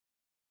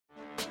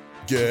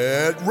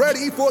Get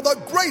ready for the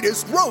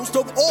greatest roast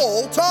of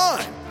all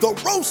time, the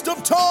Roast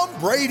of Tom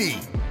Brady,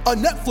 a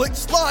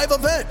Netflix live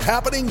event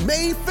happening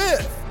May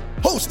 5th.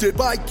 Hosted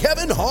by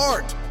Kevin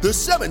Hart, the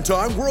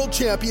 7-time world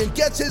champion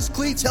gets his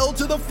cleats held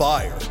to the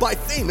fire by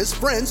famous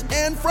friends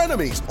and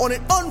frenemies on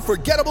an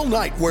unforgettable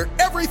night where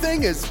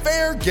everything is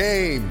fair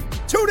game.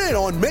 Tune in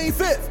on May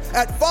 5th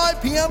at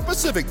 5 p.m.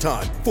 Pacific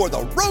time for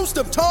the Roast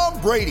of Tom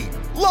Brady,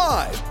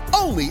 live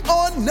only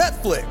on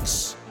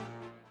Netflix.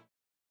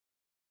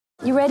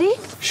 You ready?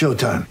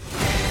 Showtime.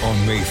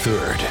 On May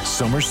 3rd,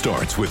 summer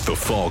starts with The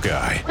Fall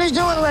Guy. Let's do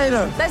it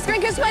later. Let's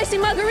drink a spicy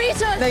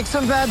margarita. Make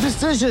some bad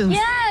decisions.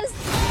 Yes!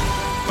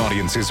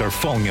 Audiences are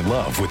falling in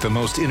love with the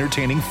most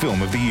entertaining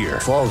film of the year.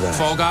 Fall Guy.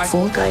 Fall Guy?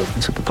 Fall Guy.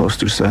 That's what the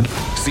poster said.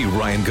 See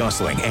Ryan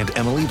Gosling and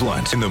Emily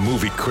Blunt in the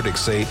movie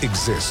critics say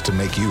exists to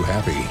make you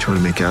happy. Trying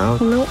to make it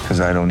out? Nope. Because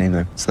I don't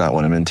either. It's not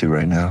what I'm into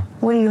right now.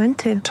 What are you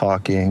into?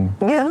 Talking.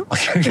 Yeah.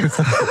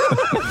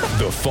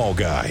 The Fall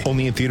Guy.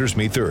 Only in theaters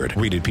May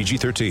 3rd. Rated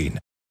PG-13.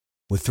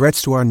 With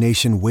threats to our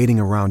nation waiting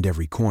around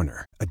every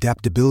corner,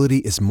 adaptability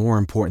is more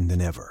important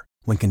than ever.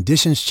 When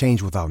conditions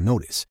change without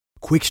notice,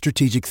 quick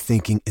strategic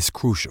thinking is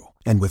crucial.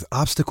 And with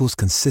obstacles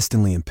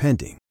consistently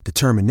impending,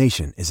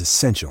 determination is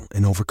essential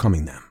in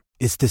overcoming them.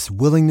 It's this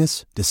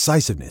willingness,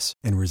 decisiveness,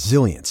 and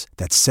resilience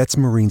that sets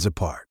Marines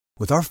apart.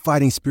 With our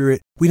fighting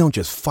spirit, we don't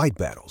just fight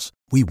battles,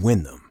 we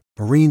win them.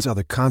 Marines are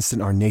the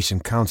constant our nation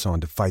counts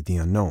on to fight the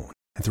unknown.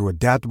 And through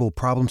adaptable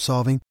problem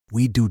solving,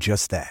 we do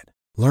just that.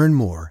 Learn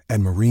more at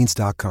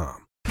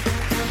marines.com.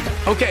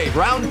 Okay,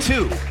 round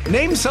two.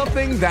 Name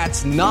something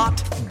that's not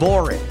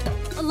boring.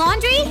 A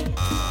laundry?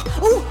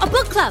 Ooh, a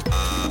book club.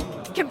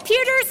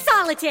 Computer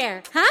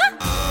solitaire, huh?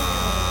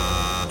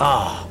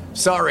 Ah,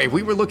 sorry,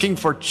 we were looking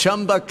for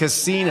Chumba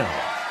Casino.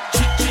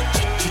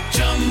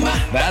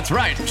 That's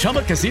right,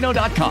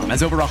 ChumbaCasino.com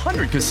has over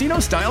 100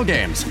 casino-style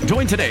games.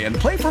 Join today and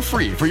play for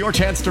free for your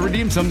chance to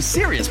redeem some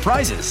serious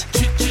prizes.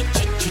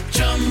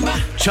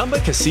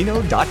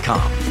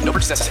 ChumbaCasino.com. No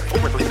purchase necessary.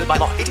 Void where prohibited by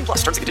law. 18 plus.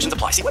 Terms and conditions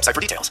apply. See website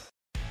for details.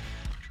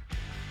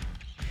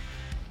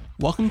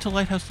 Welcome to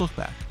Lighthouse Look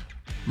Back.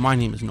 My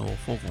name is Noel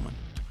Fogelman.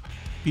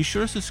 Be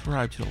sure to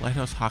subscribe to the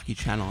Lighthouse Hockey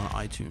channel on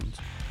iTunes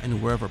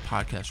and wherever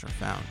podcasts are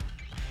found.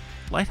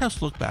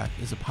 Lighthouse Look Back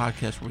is a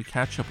podcast where we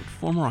catch up with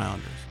former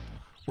Islanders,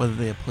 whether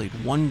they have played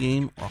one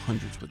game or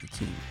hundreds with the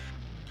team.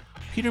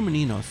 Peter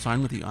Mannino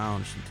signed with the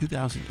Islanders in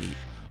 2008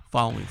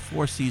 following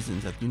 4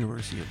 seasons at the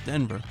University of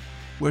Denver,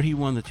 where he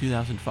won the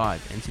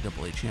 2005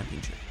 NCAA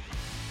championship.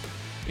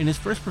 In his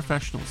first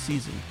professional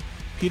season,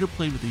 Peter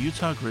played with the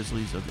Utah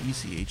Grizzlies of the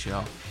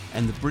ECHL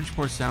and the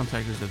Bridgeport Sound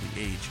Tigers of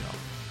the AHL.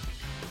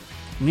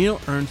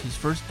 Mannino earned his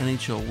first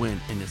NHL win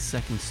in his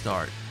second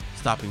start,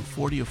 stopping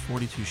 40 of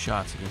 42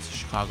 shots against the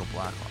Chicago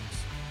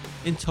Blackhawks.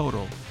 In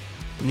total,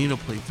 Mannino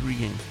played 3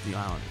 games with the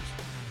Islanders.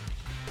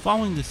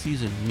 Following the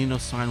season, Mannino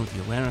signed with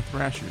the Atlanta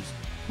Thrashers,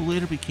 who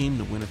later became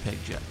the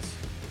Winnipeg Jets.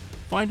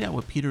 Find out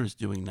what Peter is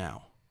doing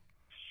now.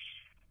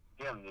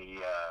 Yeah, I'm the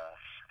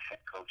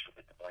head coach of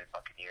the Des Moines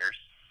Buccaneers,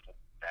 the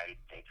United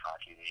States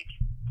Hockey League.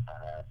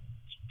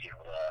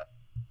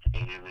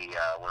 Maybe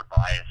we're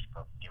biased,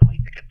 but we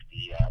think it's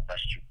the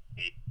best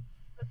league,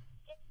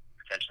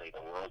 potentially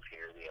the world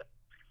here. We have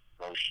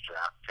most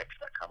draft picks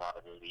that come out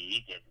of the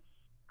league, and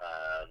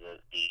the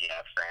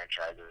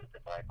franchise of the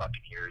Des Moines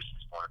Buccaneers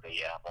is one of the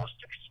most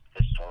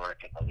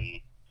historic in the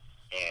league,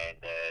 and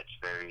it's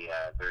very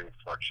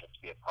fortunate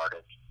to be a part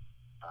of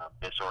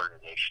this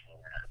organization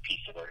and a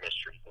piece of their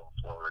history going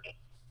forward. And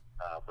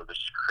we're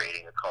just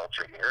creating a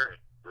culture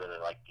here. Really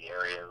like the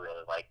area,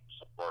 really like the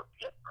support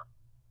we get from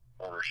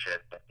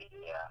ownership and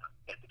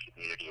the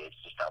community. It's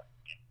just up.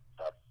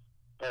 But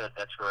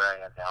that's where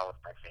I am now with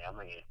my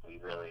family, and we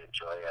really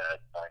enjoy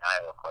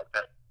Iowa quite a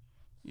bit.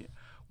 Yeah.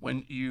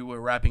 When you were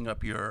wrapping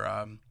up your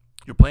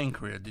playing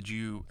career, did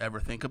you ever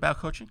think about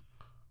coaching?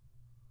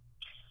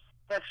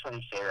 That's funny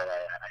you say that.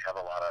 I have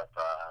a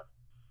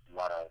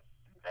lot of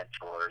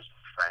mentors,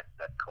 friends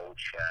that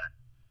coach.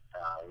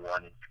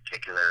 One in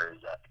particular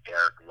is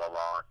Derek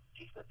Lalonde.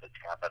 He's with the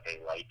Tampa Bay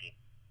Lightning,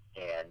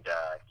 and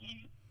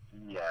he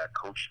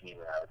coached me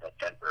when I was at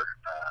Denver.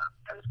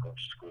 I was going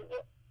to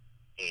school,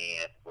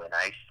 and when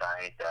I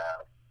signed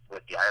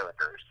with the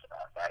Islanders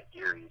that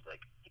year, he's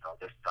like,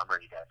 this summer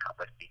you got to come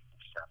with me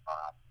to some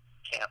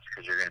camps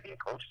because you're going to be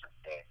a coach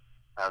someday.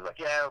 I was like,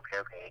 yeah,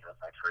 okay. It was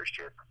my first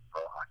year for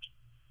pro hockey,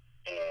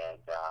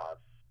 and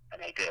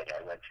I did.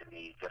 I went to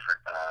the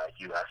different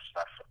U.S.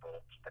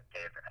 festivals that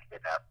did, and I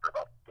did that for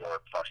about 4+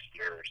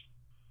 years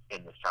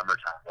in the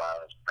summertime while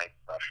I was playing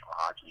professional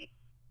hockey.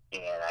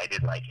 And I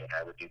did like it.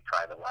 I would do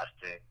private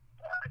lessons,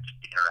 just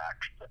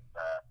interaction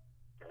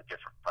with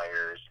different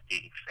players,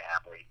 meeting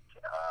families.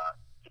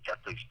 It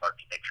definitely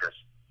sparked an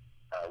interest.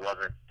 It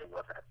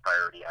wasn't a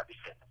priority,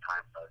 obviously, at the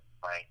time I was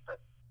playing, but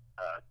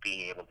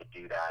being able to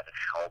do that and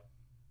help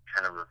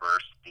kind of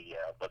reverse the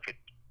look at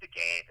the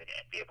game and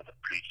be able to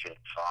preach it,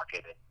 talk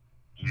it, and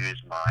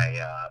use my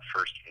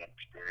first-hand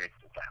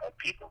experiences to help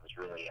people was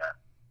really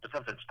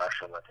something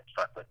special that it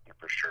stuck with me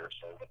for sure.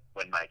 So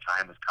when my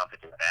time was coming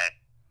to an end,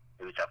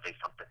 it was definitely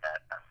something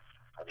that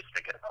obviously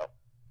thinking about.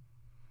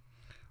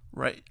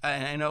 Right.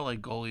 I know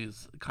like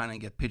goalies kind of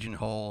get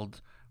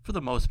pigeonholed for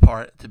the most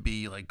part to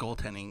be like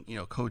goaltending,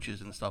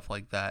 coaches and stuff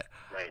like that.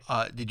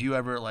 Right. Did you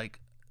ever like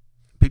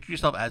picture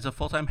yourself as a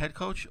full-time head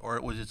coach, or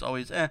was it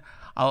always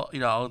I'll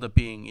end up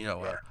being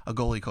a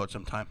goalie coach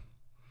sometime?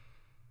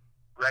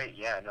 Right.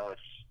 Yeah. No,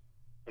 it's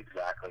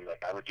exactly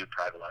like I would do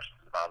private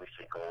lessons with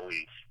obviously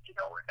goalies.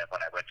 And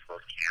when I went to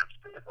those camps,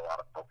 there was a lot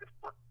of focus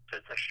on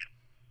position.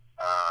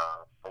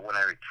 But when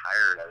I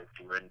retired, I was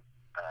doing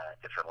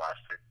different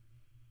lessons.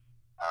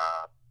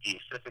 The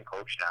assistant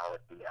coach now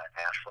at the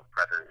Nashville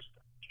Predators,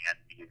 and I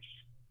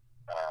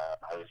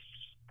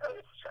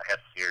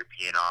had some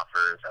European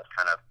offers. I was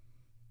kind of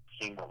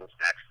seeing what was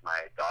next.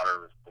 My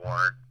daughter was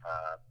born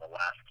the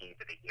last game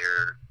of the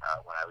year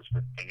when I was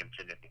with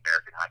Binghamton in the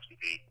American Hockey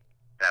League.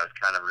 And I was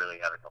kind of really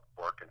having a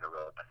fork in the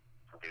road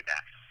to do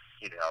next.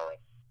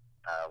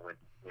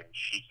 When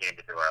she came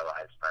into our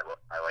lives, my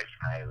wife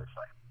and I, it was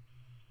like,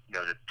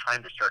 the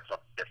time to start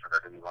something different, or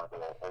do we want to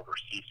go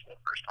overseas for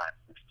the first time,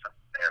 do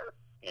something there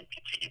and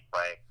continue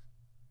playing?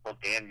 Well,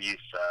 Dan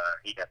Muse,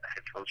 he got the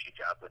head coaching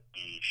job with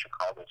the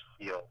Chicago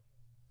Steel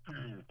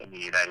in the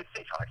United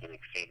States Hockey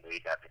League, same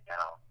league as it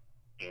now.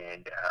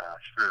 And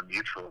through a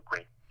mutual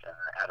acquaintance,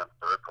 Adam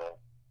Burkle,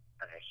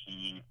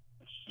 he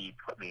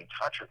put me in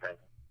touch with him,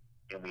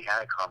 and we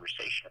had a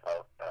conversation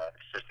about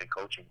assistant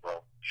coaching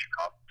role at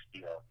Chicago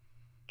Steel.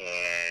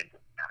 And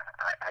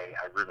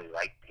I really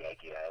liked the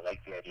idea. I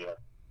liked the idea of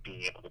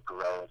being able to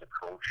grow as a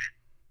coach,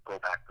 go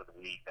back to the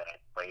league that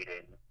I played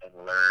in, and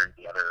learn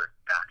the other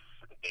facets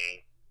of the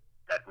game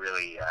that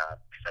really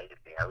excited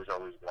me. I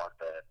always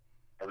looked at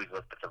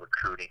the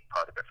recruiting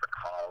part of it for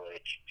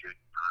college, junior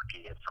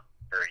hockey, as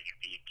something very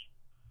unique,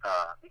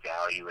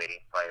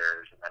 evaluating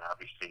players, and then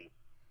obviously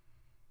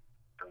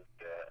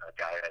a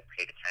guy that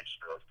paid attention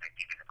to those things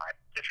even in my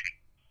position.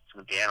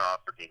 So when Dan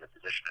offered me the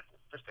position as an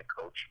assistant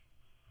coach,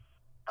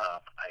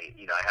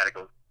 I had to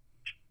go,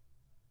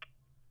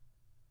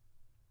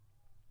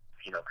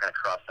 kind of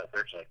cross that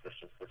bridge. Like this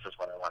is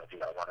what I want to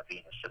do. I want to be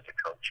an assistant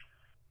coach.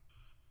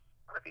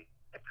 I want to be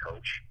a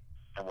coach.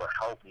 And what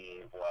helped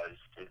me was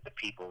the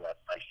people that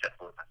I said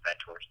were my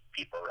mentors,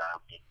 people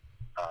around me.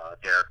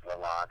 Derek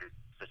Lalonde, who's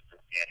assistant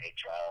in the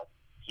NHL,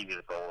 he was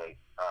a goalie.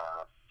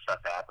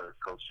 Seth Adler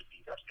coached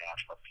the U.S.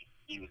 national team.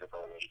 He was a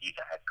goalie. He's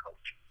a head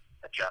coach.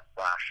 Jeff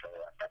Blashill,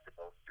 I got to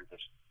go through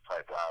this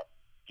quite well.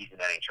 He's an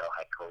NHL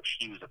head coach.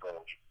 He was a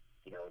goalie.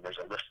 And there's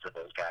a list of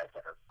those guys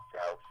that are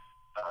throughout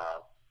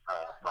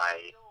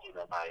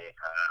my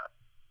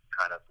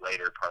kind of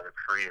later part of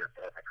my career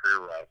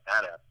where I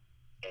met him,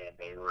 and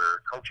they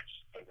were coaches.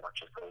 They weren't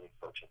just goalie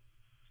coaches.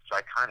 So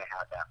I kind of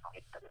had that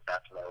mindset that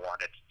that's what I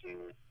wanted to do,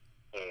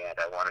 and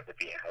I wanted to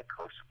be a head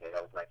coach.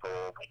 That was my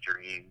goal, my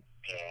dream,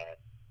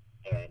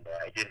 and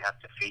I did have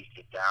to face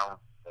it down.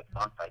 The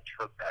month I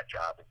took that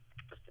job,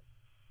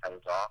 I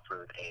was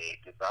offered a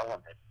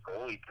development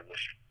goalie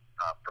position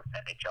from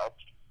NHL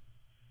team.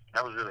 And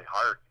that was really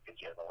hard because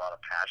you have a lot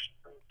of passion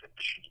for the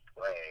position you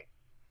play.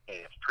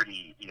 And it's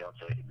pretty,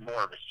 it's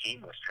more of a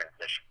seamless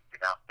transition.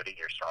 You're not putting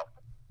yourself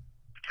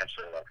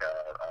potentially like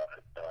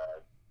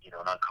an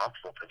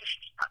uncomfortable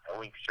position, not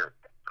knowing certain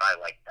things. But I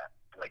like that.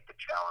 I like the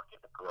challenge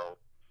of the growth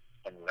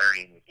and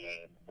learning the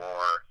game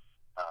more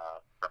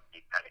from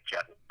the kind of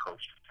jet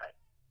coach type.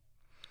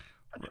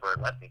 That's where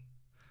it led me.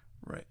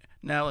 Right.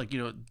 Now, like,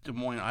 Des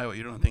Moines, Iowa,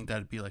 you don't think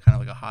that'd be like kind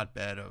of like a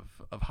hotbed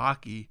of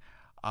hockey.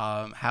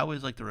 How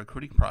is like the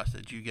recruiting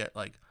process? Do you get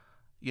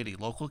any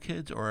local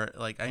kids, or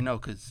like, I know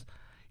because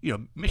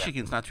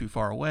Michigan's not too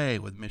far away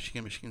with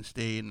Michigan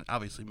State, and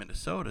obviously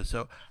Minnesota.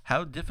 So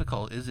how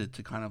difficult is it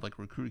to kind of like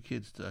recruit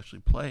kids to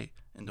actually play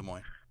in Des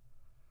Moines?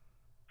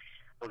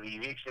 Well, the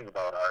unique thing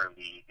about our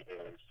league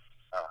is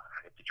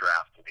it's a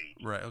draft league.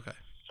 Right. Okay.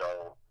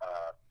 So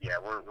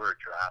we're a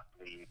draft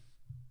league.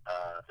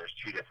 There's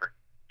two different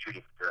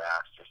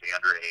drafts. There's the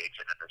underage,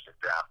 and then there's a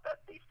draft that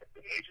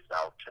basically ages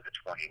out to the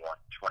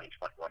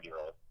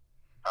 21-year-old.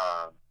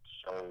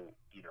 So,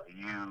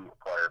 you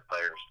acquire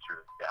players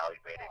through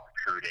evaluating,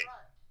 recruiting.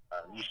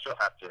 You still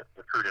have to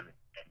recruit them,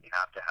 and you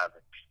have to have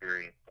an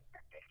experience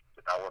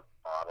development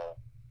model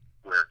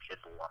where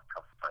kids will want to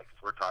come play. Because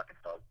we're talking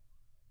about,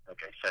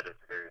 like I said at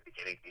the very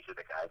beginning, these are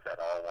the guys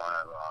that all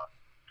want to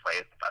play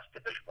at the best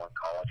Division I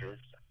colleges.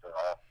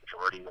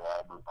 Majority will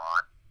all move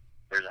on.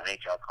 There's an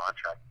NHL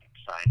contract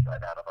signed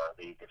right out of our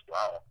league as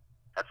well.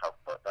 That's how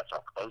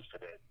close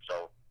it is.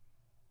 So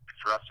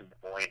for us in Des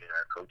Moines and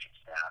our coaching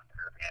staff and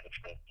our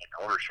management and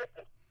ownership,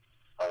 it's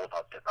all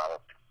about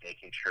development,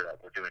 making sure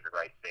that we're doing the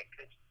right thing.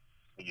 Because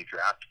when you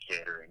draft a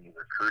kid or you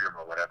recruit them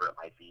or whatever it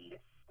might be,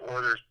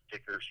 or there's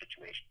particular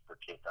situations where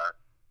kids aren't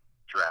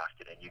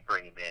drafted and you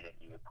bring them in and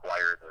you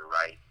acquire their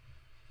right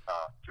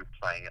through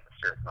playing at a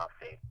certain amount of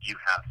game, you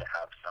have to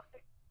have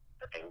something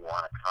that they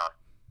want to come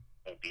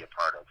and be a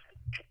part of.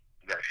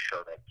 You got to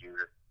show that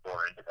you're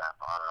more into that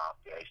on and off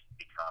the ice to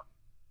become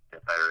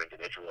better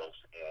individuals,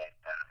 and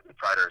we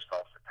pride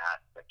ourselves in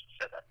that. Like you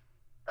said,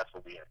 that's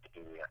what we have to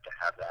do. We have to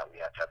have that.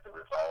 We have to have the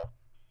resolve,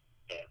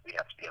 and we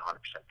have to be 100%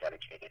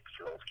 dedicated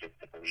for those kids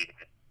to believe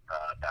in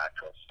back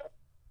to us. So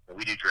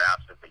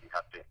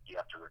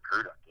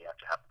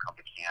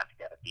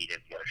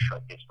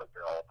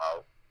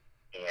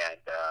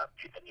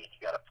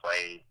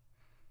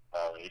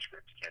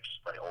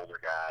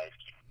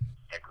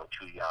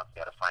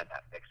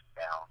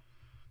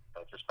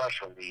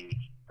special league.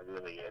 It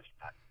really is.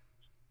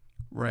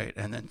 Right,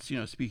 and then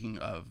speaking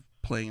of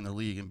playing in the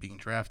league and being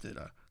drafted,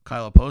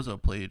 Kyle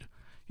Opozo played.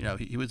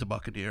 He was a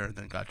Buccaneer and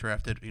then got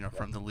drafted.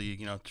 From the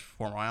league.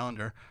 Former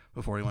Islander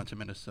before he went to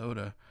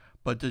Minnesota.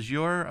 But does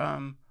your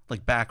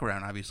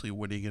background, obviously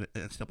winning an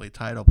NCAA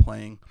title,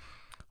 playing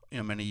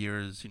many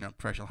years,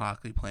 professional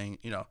hockey, playing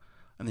in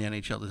the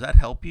NHL, does that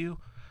help you,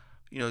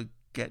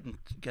 get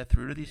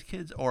through to these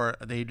kids, or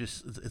are they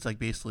just it's like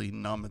basically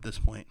numb at this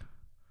point?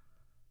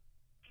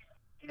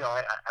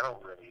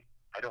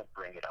 I don't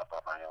bring it up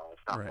on my own.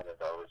 It's not one of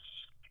those.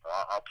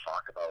 I'll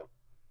talk about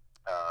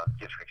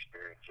different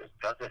experiences.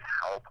 Does it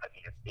help? I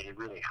mean, it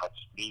really helps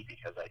me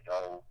because I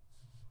know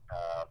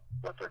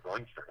what they're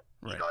going through.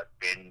 Right.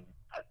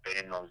 I've been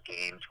in those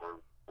games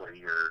where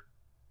you're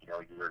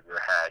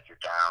ahead,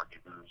 you're down,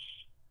 you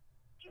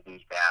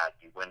lose bad,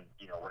 you win.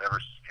 Whatever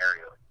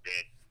scenario it's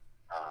been.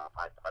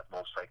 I've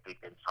most likely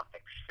been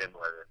something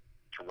similar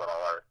to what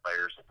all our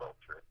players have gone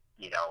through.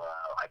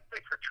 I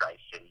played for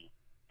Tri-City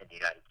in the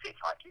United States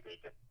Hockey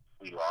League, and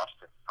we lost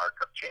in our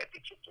Cup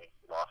championship game.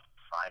 We lost in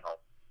the final.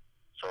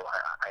 So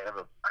I have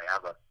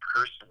a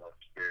personal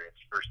experience,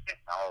 first-hand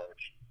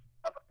knowledge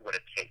of what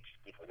it takes,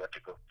 what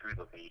to go through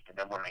the league. And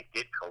then when I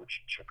did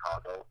coach in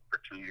Chicago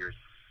for 2 years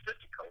as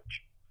assistant coach,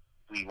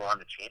 we won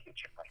the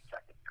championship my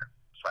second year.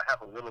 So I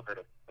have a little bit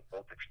of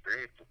both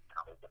experiences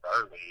now with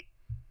our league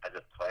as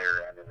a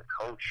player and as a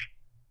coach.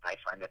 I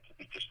find that to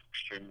be just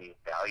extremely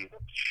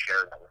valuable to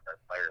share that with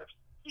our players.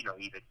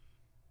 Even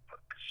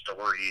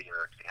stories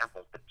or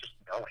examples, but just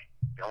knowing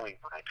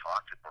when I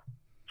talk to them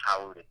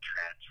how to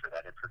transfer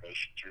that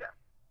information to them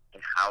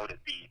and how to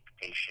be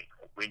patient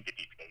or when to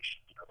be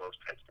patient, those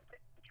types of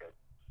things. Because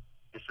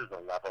this is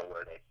a level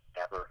where they've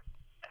never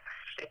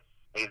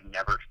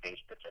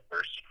faced this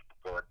adversity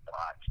before in their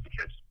lives,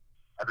 because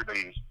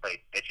everybody who's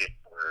played midget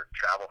or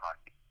travel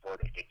hockey before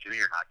they did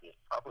junior hockey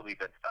has probably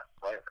been a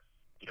player,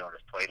 and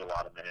has played a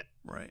lot of minutes.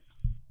 Right.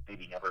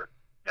 Maybe never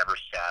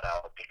sat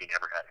out, maybe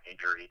never had an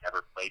injury,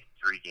 never played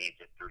 3 games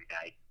in 3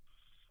 nights.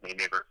 They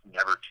never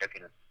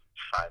taken a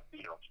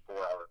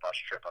 4-hour bus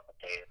trip on the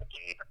day of the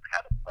game and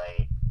had to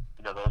play.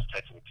 Those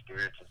types of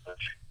experiences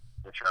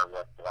which are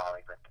what's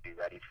allowing them to be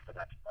ready for the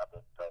next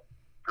level. So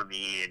for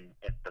me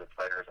and for the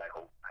players, I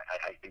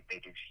think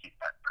they do see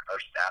that. Our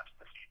staff's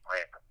the same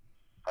way.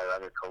 Our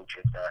other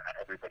coaches,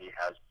 everybody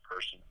has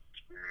personal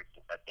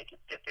experiences that they can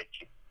dip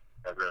into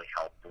that really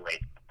help relate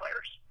to the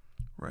players.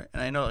 Right,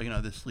 and I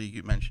know this league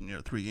you mentioned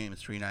 3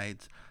 games, 3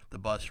 nights, the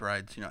bus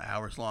rides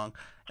hours long.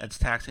 It's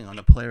taxing on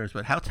the players,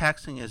 but how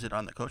taxing is it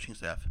on the coaching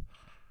staff?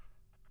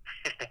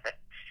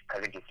 I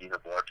think it's even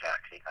more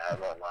taxing. I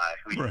won't lie.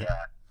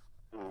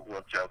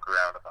 We'll joke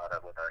around about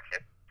it with our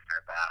hips and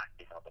our back.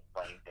 The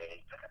playing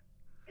days.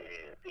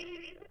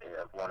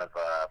 One of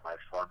my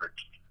former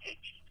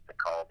teammates used to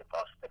call the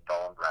bus the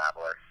bone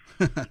rattler.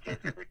 Because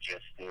it would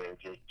just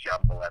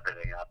jumble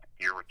everything up.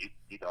 Here, when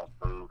you don't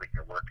move and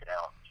you're working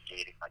out,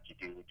 skating like you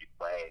do when you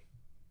play,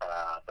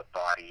 the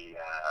body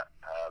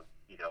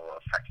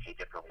affects you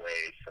different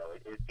ways. So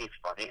it's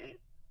funny.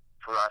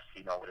 For us,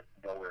 it's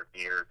nowhere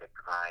near the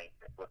grind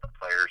that what the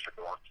players are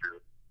going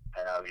through.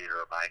 And I'll need to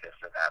remind us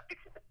of that,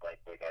 because it's like,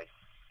 hey guys,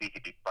 we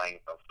could be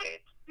playing those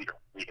games. We don't.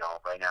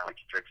 Right now we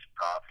can drink some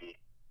coffee.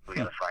 We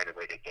got to find a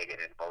way to dig it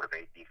and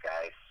motivate these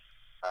guys.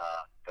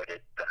 But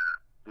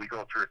we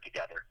go through it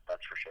together,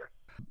 that's for sure.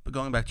 But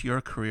going back to your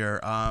career,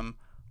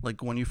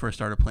 when you first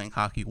started playing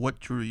hockey,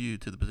 what drew you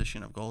to the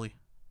position of goalie?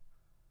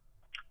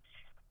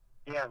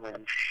 Yeah, when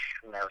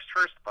I was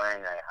first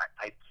playing,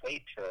 I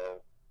played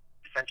till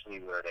essentially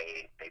where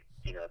they picked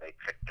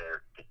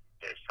their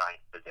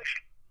assigned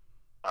position.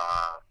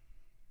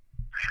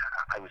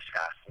 I was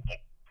fast.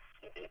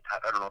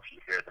 I don't know if you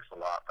hear this a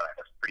lot, but I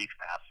was pretty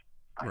fast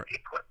on the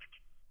equipment.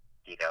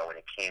 When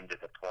it came to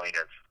the point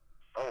of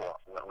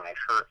when I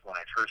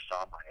first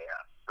saw my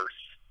first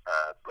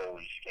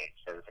goalie skate,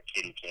 there was a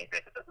kid who came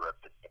into the room.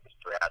 His name was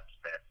Brad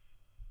Smith.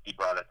 He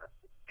brought in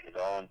his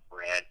own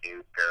brand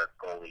new pair of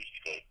goalie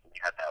skates, and he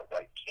had that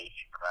white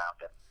casing around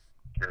him.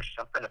 There's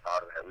something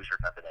about it. I always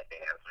remember that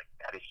day. I was like,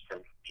 that is so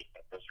unique.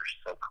 Those are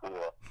so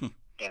cool.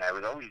 And I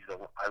was always the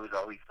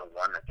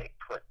one that they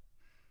put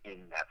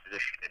in that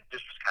position. And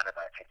this was kind of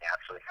I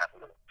naturally had a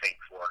little thing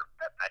for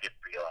him. I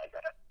didn't realize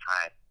that at the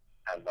time.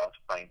 I loved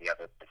playing the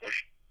other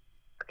position,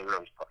 but they would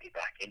always put me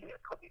back into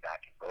it, put me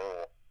back in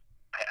goal.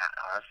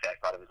 Honestly, I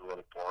thought it was a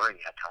little boring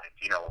at times,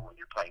 when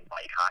you're playing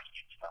light hockey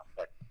and stuff.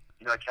 But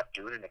I kept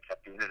doing it.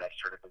 I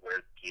started to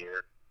wear the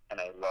gear, and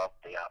I loved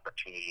the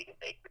opportunity to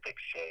make the big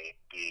save,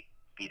 be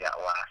that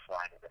last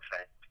line of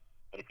defense.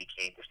 And it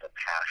became just a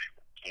passion.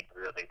 It became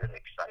really, really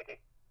exciting.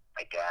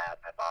 My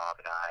dad, my mom,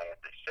 and I, and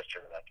my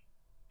sister,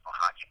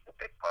 hockey was a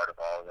big part of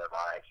all of their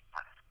lives.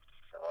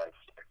 So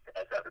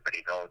as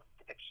everybody knows,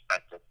 it's an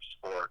expensive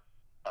sport.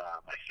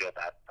 I feel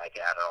that my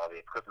dad and all the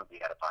equipment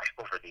we had to buy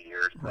over the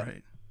years.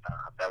 Right.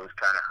 That was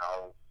kind of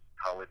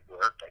how it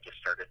worked. I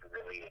just started to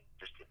really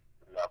just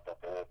love the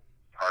whole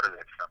part of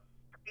it, from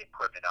the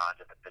equipment on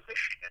to the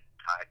position and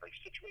timely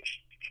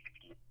situations to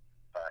keep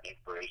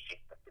embracing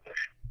the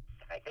position.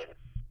 And I did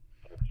it.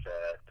 It's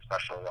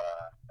special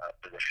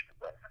position to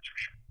play, that's for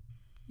sure.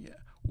 Yeah.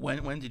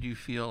 When did you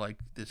feel like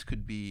this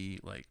could be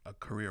like a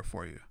career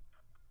for you?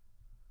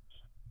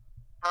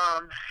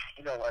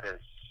 You know what is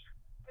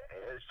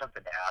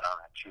something to add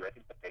on too. I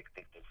think the big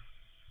thing is,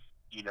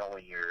 you know,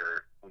 when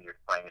you're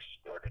playing a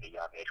sport at a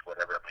young age,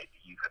 whatever it might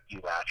be, you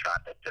latch on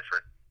to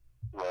different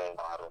role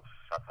models,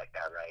 stuff like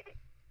that, right? And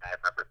I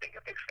remember being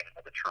a big fan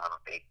of the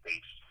Toronto Maple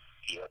Leafs,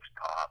 Felix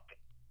Pop,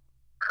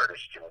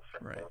 Curtis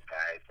Joseph, Right. those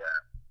guys.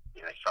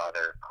 You know, I saw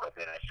their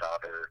equipment, I saw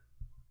their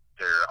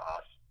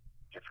awesome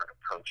different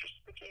approaches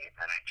to the game,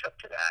 and I took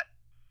to that.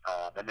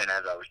 And then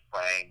as I was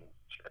playing,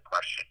 to the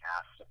question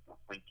asked,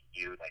 when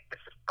you like, this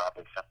is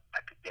probably something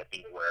that could get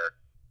me where,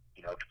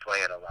 you know, to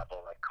play at a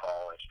level like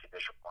college,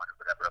 Division I, or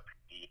whatever it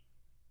could be.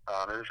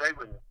 It was right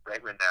when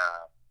the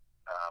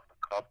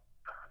club,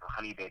 the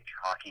Honey Bay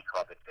Hockey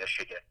Club in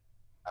Michigan,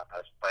 I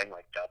was playing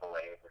like Double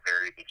A in the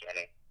very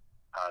beginning.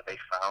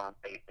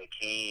 They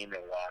came,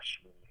 they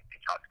watched me, they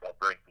talked about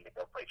bringing me to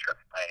go play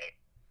AAA.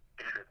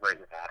 Right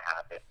when that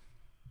happened,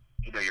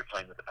 you know, you're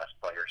playing with the best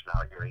players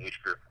now. Your age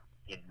group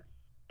in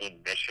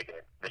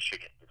Michigan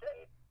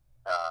today,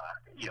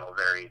 you know,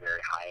 very,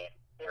 very high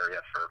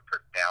area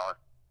for talent.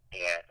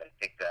 And I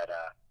think that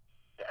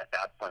at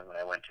that point, when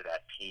I went to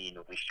that team,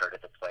 we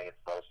started to play in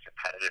the most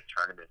competitive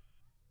tournaments,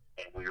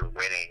 and we were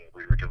winning,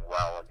 we were doing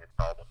well against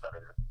all the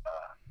other,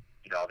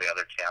 you know, all the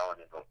other talent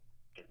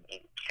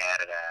in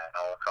Canada and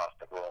all across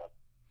the world.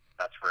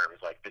 That's where it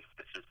was like, this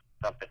is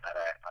something that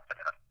I'm going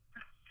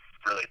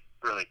to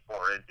really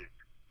pour into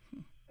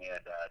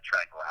and try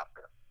and go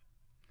after.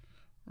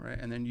 Right,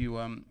 and then you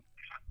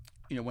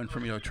went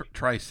from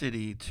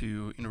Tri-City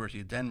to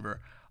University of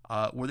Denver.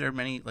 Were there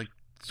many like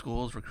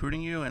schools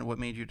recruiting you, and what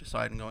made you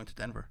decide on going to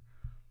Denver?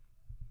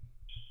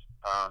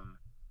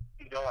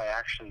 You know,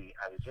 I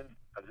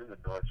was in the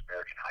North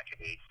American Hockey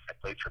League. I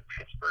played for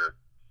Pittsburgh.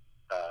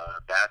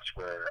 That's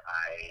where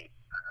I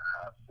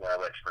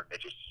went for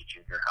midget to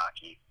junior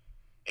hockey,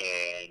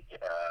 and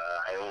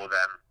I owe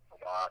them a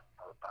lot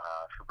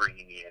for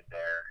bringing me in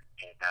there,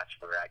 and that's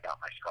where I got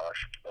my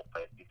scholarship to go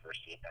play at the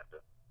University of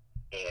Denver.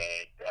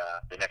 And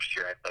the next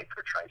year I played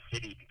for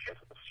Tri-City because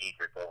of the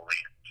senior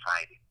goalie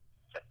signing.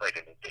 So I played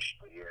an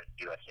additional year in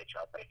the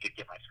USHL, but I did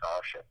get my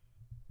scholarship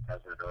as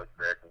the North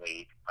American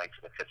League, playing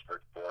for the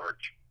Pittsburgh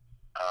Forge.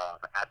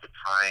 At the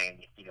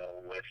time, you know,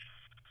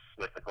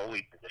 with the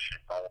goalie position,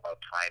 it's all about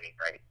timing,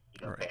 right?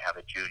 You know, Right. They have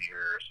a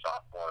junior,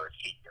 sophomore, or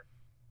senior.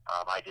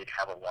 I did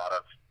have a lot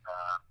of,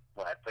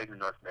 when I played in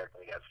the North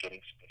American League, I was getting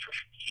some interest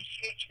from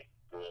CCHA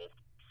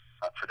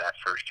for that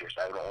first year.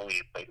 So I would only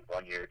have played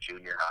 1 year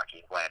junior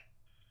hockey and went.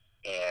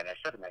 And I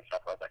said to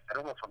myself, I was like, I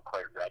don't know if I'm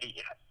quite ready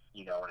yet.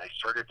 You know, and I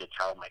started to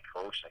tell my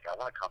coach, like, I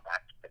want to come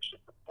back to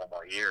Michigan for 1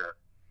 more year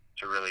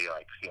to really,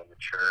 like, feel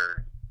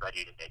mature,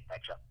 ready to make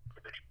that jump to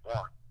Division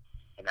I.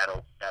 And that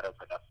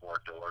opened up more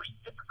doors in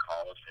different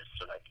colleges.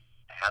 So, like,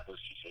 I had those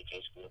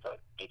CCHA schools I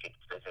could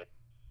visit.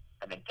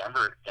 And then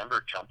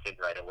Denver jumped in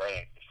right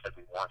away, and they said,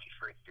 we want you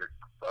for a year to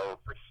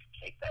grow, for you to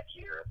take that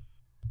year.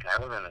 And I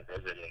went on a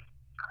visiting.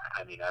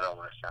 I mean, I don't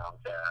want to sound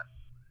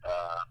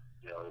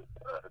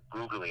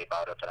brutally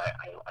about it, but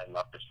I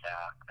love the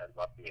staff. I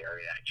love the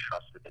area. I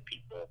trusted the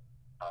people.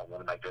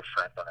 One of my good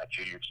friends on that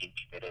junior team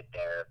committed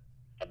there,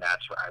 and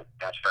that's where I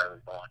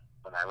was going.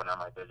 When I went on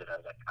my visit, I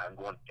was like, I'm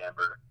going to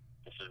Denver.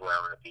 This is where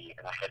I'm going to be.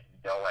 And I had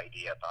no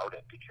idea about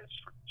it because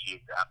from a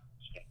geographic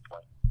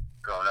standpoint,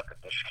 growing up in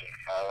Michigan,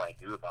 all I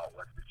knew about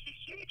was the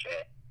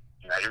CCHA.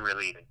 And I didn't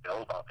really even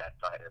know about that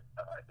side of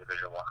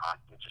Division I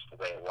hockey, just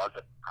the way it was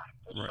at the time,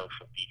 with Right.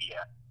 social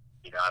media.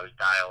 You know, I was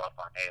dial up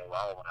on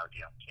AOL when I was a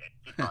young kid.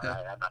 You know,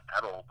 I'm not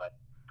that old, but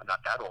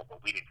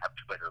we didn't have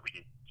Twitter. We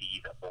didn't see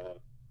the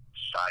whole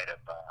side of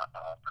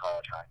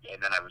college hockey.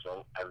 And then I was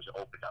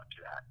opened up to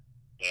that.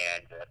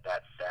 And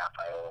that staff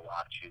I owe a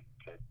lot to,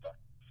 because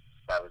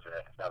that was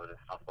an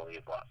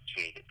unbelievable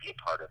opportunity to be a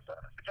part of the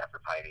Denver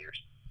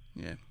Pioneers.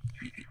 Yeah,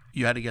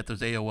 you had to get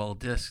those AOL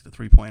discs, the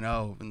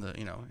 3.0,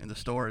 in the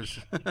stores.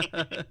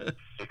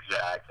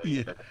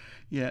 Exactly.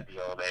 Yeah.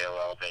 The old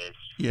AOL days.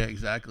 Yeah,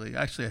 exactly.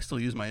 Actually, I still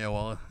use my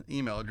AOL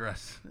email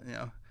address. You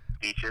know.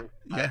 Me too.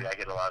 Yeah. I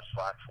get a lot of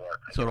slack for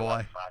it. So do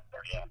I.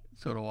 Yeah.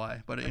 So do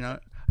I. But I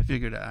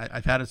figured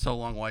I've had it so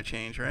long. Why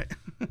change, right?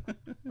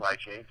 Why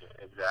change it?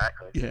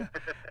 Exactly. Yeah,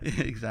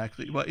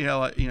 exactly. But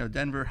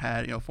Denver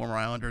had former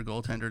Islander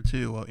goaltender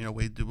too.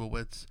 Wade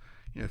Dubowitz.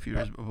 A few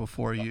years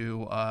before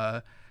you.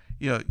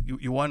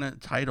 You won a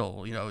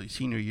title.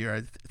 Senior year.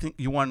 I think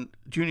you won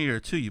junior year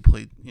too. You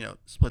played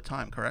split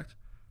time, correct?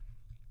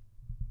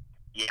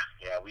 Yeah.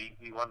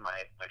 We won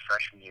my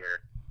freshman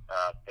year.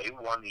 They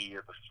won the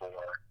year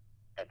before,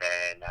 and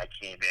then I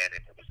came in,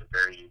 and it was a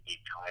very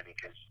unique time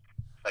because,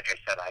 like I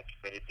said, I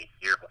committed the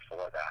year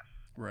before that.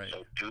 Right.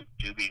 So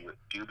Doobie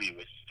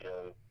was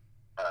still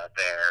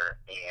there,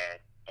 and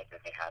then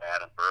they had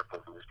Adam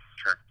Burkle, who was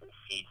returned to the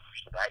senior.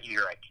 So that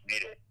year I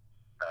committed.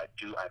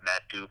 I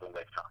met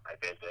Dubowitz on my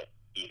visit.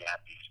 He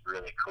had these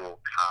really cool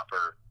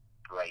copper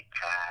bright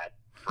pads.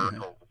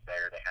 Burkle was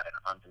there. They had an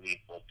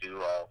unbelievable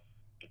duo.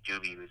 And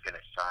Doobie was going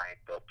to sign,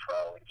 go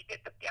pro, and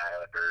get the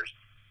Islanders.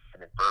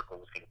 and then Burkle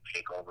was going to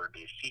take over and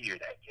be a senior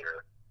that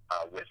year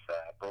with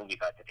goalie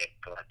by the name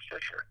Glenn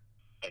Fisher.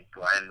 And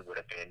Glenn would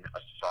have been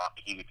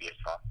he would be a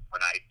sophomore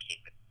when I came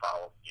in the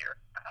following year,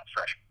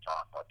 freshman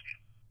sophomore team.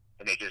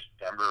 And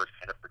Denver was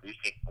kind of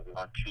producing a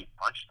 1-2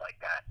 punch like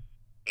that.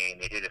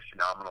 And they did a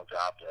phenomenal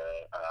job to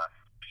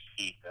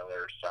Steve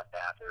Miller, Seth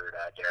Bathard,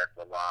 Derek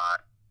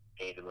Lalonde,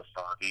 David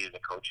Lassonde. These are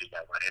the coaches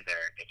that went in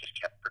there, and they just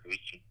kept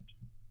producing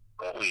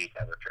goalies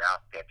that were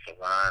draft picks.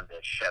 Alon,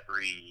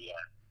 Chevry,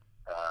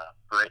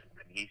 Britton,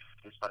 and he's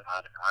went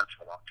on and on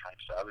for a long time.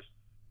 So I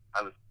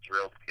was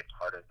thrilled to be a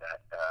part of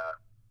that,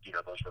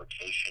 those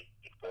rotation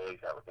goalies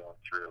that were going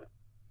through.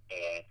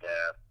 And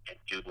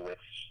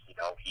Dublowitz,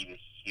 he was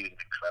an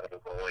incredible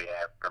goalie.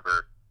 I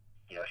remember,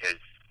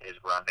 his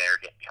run there,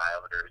 getting the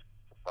Islanders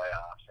to the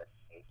playoffs, and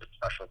he's a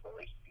special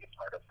goalie to be a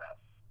part of that.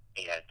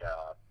 And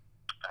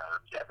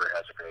Denver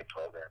has a great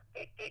program.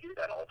 They do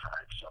that all the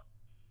time. So.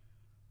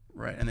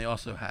 Right, and they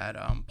also had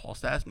Paul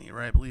Stastny,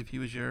 right? I believe he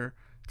was your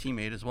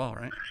teammate as well,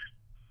 right?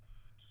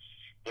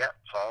 Yeah,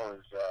 Paul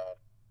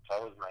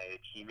was my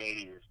teammate.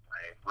 He was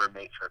my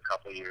roommate for a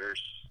couple of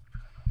years.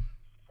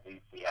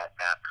 We had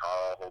Matt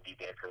Call, Hobie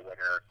Baker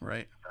winner,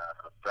 right?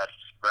 Brett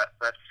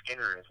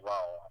Skinner as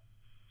well.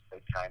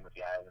 Big time with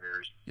the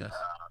Islanders. Yes.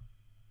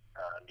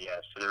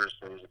 So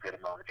there was a good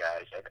amount of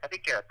guys. I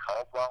think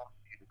Caldwell.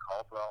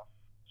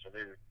 So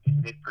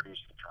they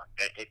produced a ton.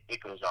 It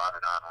goes on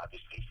and on.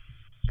 Obviously,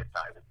 since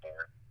I was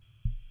there,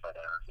 but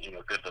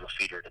good little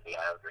feeder to the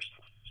Islanders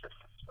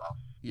system as well.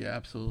 Yeah,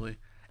 absolutely.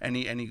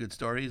 Any good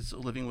stories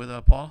living with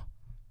Paul?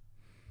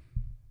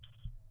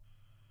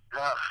 You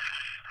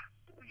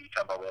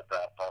talking about with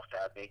Paul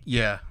Stastny?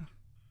 Yeah.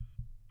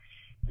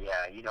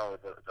 Yeah,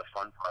 the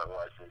fun part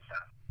was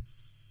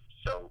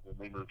so when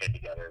we moved in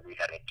together, we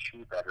had a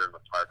 2-bedroom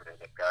apartment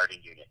in a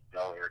garden unit,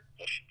 no air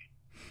conditioning.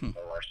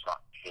 So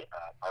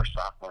our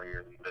sophomore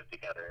year, we lived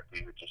together.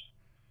 We would just,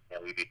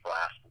 we'd be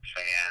blasting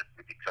fans,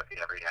 we'd be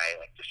cooking every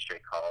night, like just straight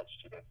college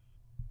students.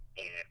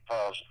 And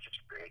Paul's just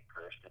a great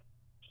person,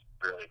 just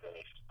really,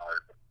 really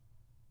smart.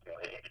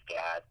 His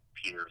dad,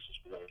 Peter, was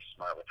just really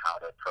smart with how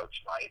to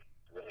approach life,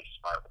 really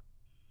smart with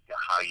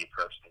how you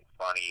approach things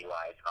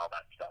money-wise and all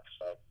that stuff.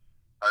 So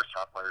our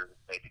sophomore year, we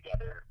played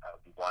together.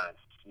 We won,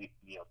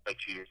 played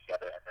 2 years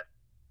together. And then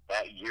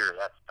that year,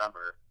 that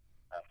summer,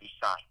 he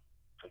signed.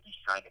 So he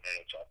signed an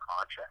NHL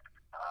contract.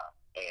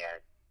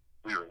 And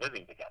we were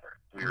living together.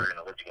 We were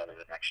going to live together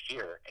the next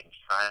year. And he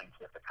signed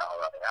with the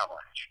Colorado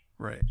Avalanche.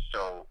 Right.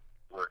 So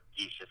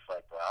he's just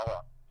like,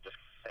 well, just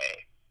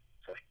say.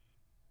 So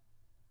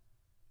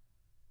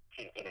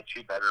in a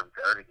 2-bedroom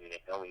garden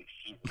unit, no AC,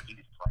 he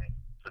was playing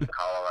for the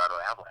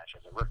Colorado Avalanche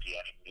as a rookie.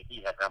 I mean,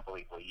 he had an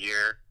unbelievable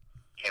year.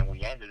 And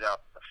we ended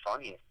up, the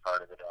funniest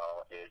part of it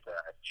all is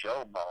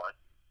Joe Mullen,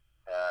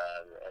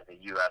 the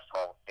U.S.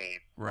 Hall of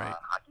Fame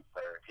hockey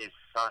player. His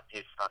son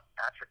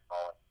Patrick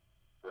Mullen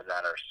was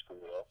at our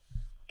school,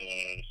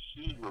 and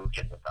he moved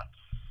in with us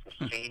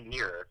the same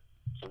year.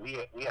 So we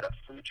had a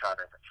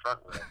futon in the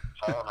front room.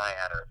 Paul and I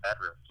had our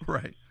bedrooms.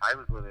 Right. I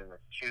was living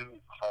with 2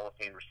 Hall of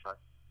Famers' sons,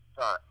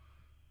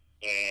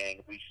 and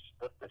we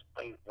split this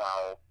place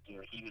while he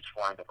was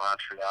flying to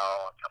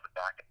Montreal and coming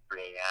back at 3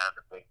 a.m.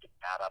 and waking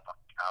Pat up on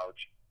the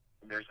couch.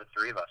 And there's the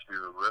 3 of us. We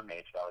were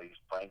roommates while he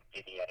was playing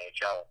in the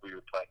NHL. We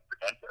were playing for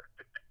Denver.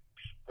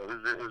 It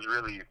was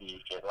really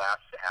unique. It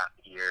lasted half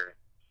a year.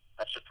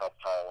 That's just how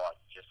Paul was,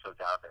 just so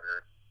down to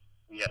earth.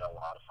 We had a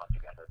lot of fun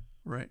together.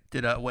 Right.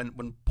 Did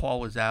when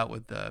Paul was out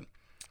with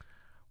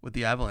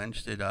the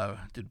Avalanche, did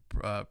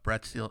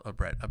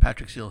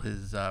Patrick steal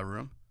his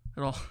room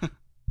at all?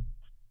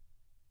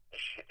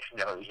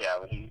 No, yeah.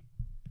 When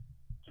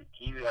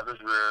he had his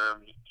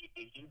room,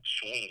 he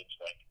changed.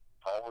 Like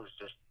Paul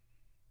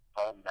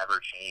never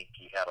changed.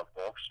 He had a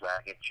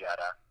Volkswagen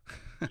Jetta.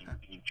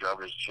 He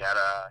drove his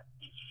Jetta.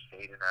 He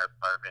stayed in our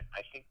apartment.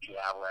 I think the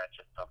Avalanche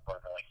at some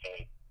point were like,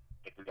 "Hey,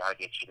 if we gotta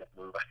get you to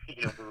move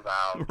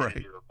out, right.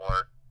 into a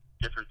more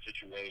different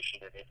situation."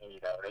 And his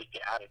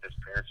dad and his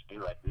parents knew,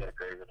 like, we had a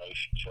great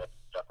relationship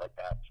and stuff like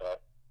that. So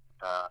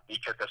he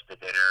took us to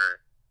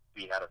dinner.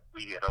 We had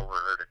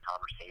overheard a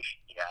conversation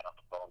he had on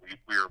the phone.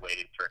 We were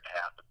waiting for it to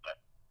happen, but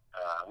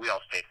we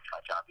all stayed in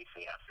touch.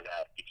 Obviously, after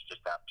that, he's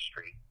just down the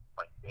street,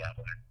 like the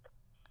Avalanche.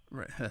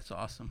 Right, that's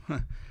awesome.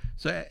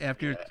 So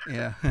after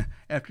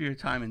your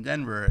time in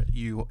Denver,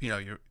 you're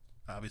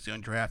obviously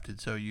undrafted,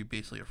 so you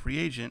basically a free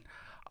agent.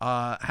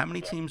 How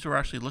many teams were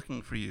actually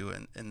looking for you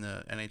in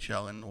the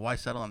NHL, and why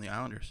settle on the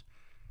Islanders?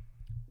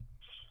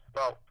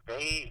 Well,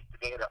 they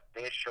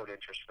had showed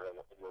interest for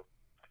a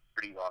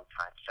pretty long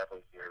time,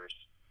 several years.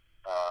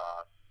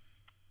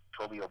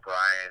 Toby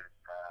O'Brien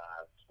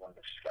was one of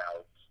the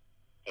scouts,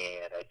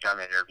 and I'd done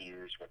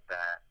interviews with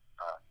that.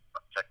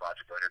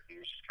 Psychological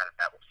interviews, just kind of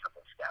met with some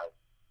of the scouts.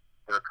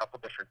 There were a couple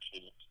different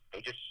teams.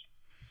 They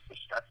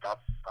stepped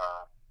up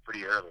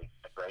pretty early,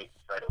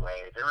 right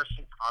away. There was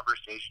some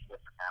conversation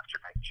with them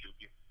after my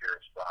junior year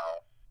as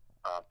well.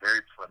 Very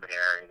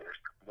preliminary. There's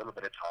a little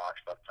bit of talks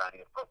about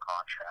signing a pro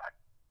contract.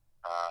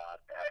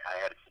 I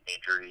had some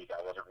injuries. I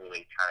wasn't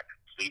really kind of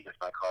complete with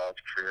my college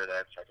career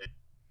then, so I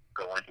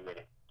go into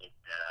it in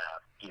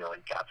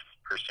depth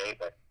per se,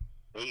 but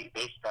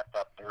they stepped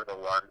up. They were the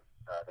one.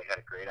 They had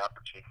a great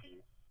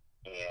opportunity,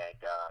 and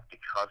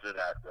because of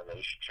that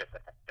relationship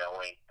and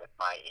knowing that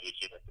my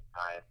agent at the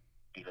time,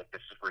 he's like,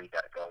 "This is where you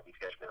got to go. These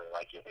guys really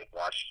like you. They've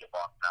watched you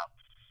walk out."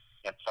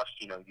 And plus,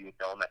 you had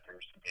known that there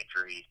was some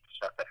injuries,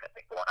 stuff that had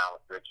been going on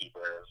with Ricky,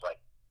 where it was like,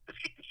 this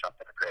could be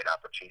something, a great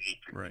opportunity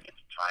for you to get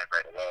some time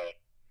right away.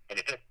 And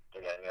it did.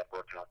 It ended up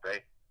working out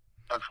great.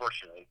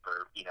 Unfortunately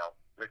for,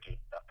 Ricky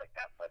and stuff like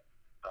that. But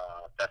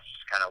that's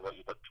just kind of what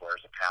you look for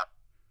as a path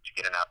to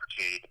get an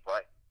opportunity to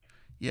play.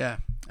 Yeah,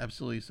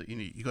 absolutely. So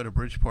you go to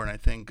Bridgeport, and I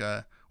think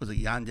was it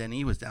Jan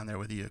Denny was down there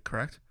with you,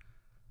 correct?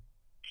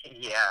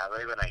 Yeah,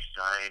 right when I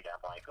signed,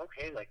 I'm like,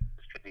 okay, like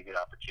this could be a good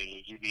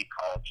opportunity. You leave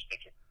college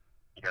thinking,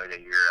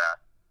 that you're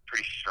a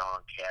pretty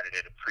strong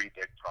candidate, a pretty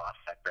big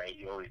prospect, right?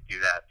 You always do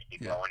that. And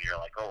you go and you're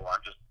like, oh, I'm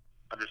just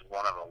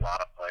one of a lot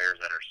of players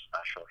that are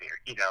special here,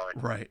 And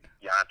right.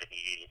 Jan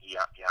Denny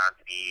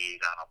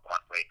on a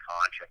one-way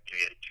contract. He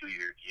had a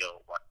 2-year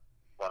deal,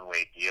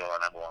 one-way deal,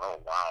 and I'm going,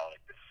 oh wow,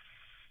 like this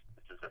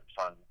is a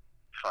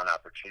fun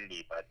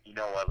opportunity. But you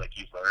know what? Like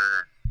you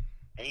learn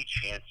any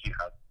chance you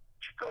have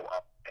to go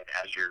up, and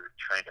as you're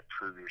trying to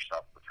prove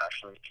yourself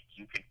professionally, if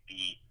you can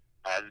be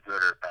as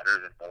good or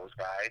better than those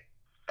guys,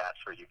 that's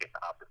where you get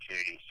the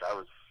opportunity.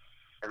 So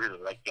I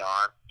really liked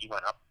Jan. He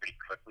went up pretty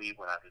quickly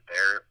when I was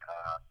there.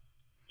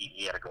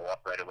 He had to go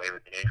up right away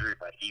with an injury,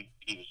 but he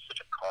was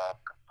such a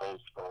calm,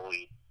 composed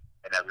goalie,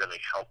 and that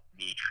really helped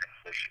me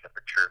transition to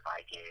mature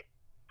my game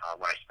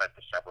when I spent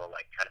the several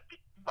kind of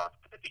months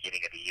at the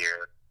beginning of the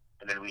year.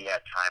 And then we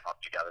had time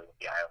up together with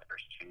the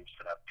Islanders too,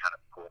 so that was kind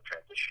of a cool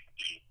transition to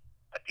be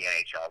at the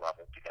NHL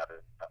level together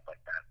and stuff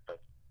like that.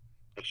 But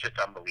it's just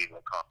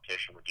unbelievable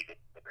competition when you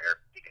get to the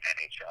American League and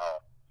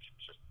NHL. It's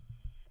just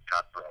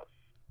cutthroat.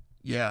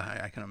 Yeah,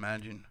 I can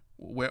imagine.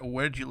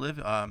 Where did you live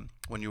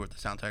when you were at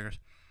the Sound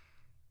Tigers?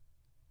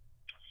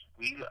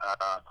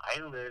 I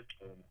lived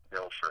in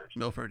Milford.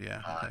 Milford,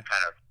 yeah. Okay.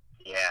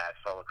 I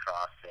fell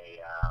across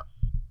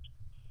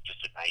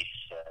just a nice,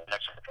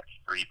 actually like a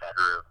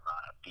 3-bedroom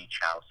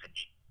beach house, and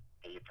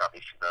you're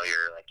probably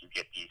familiar. Like you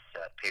get these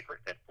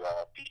paper thin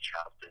wall beach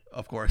houses.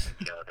 Of course.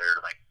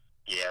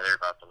 They're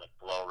about to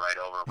blow right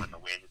over when the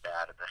wind's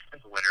bad in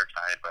the winter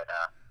time. But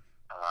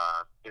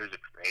it was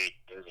a great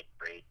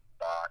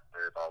spot.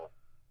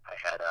 I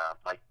had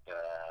Mike.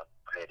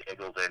 I had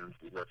Eagleton.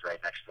 He lived right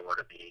next door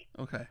to me.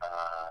 Okay.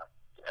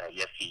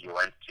 He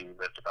went to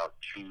lived about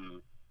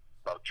 2-3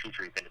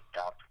 minutes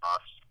down from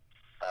us.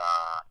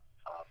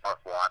 Mark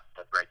Watt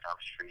lived right down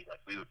the street. Like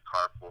we would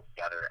carpool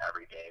together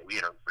every day. We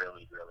had a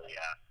really, really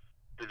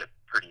it was a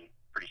pretty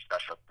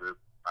special group.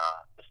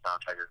 The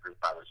Sound Tiger group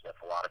I was with,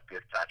 a lot of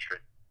good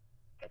veterans,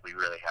 and we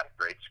really had a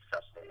great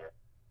success there.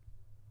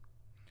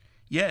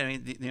 Yeah, I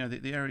mean,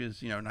 the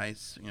area's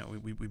nice.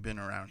 We've been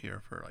around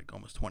here for like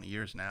almost 20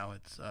 years now.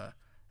 It's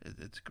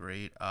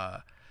great.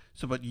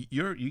 But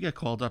you get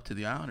called up to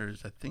the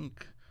Islanders, I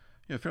think,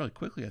 fairly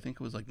quickly. I think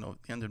it was like the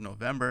end of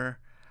November.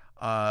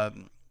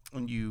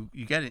 When you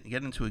get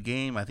into a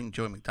game, I think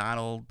Joey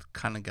McDonald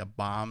kind of got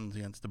bombed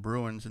against the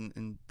Bruins,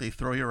 and they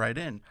throw you right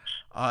in.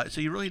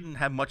 So you really didn't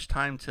have much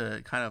time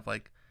to kind of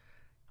like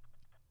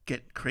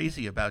get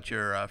crazy about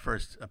your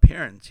first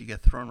appearance. You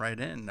get thrown right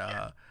in.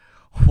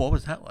 What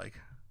was that like?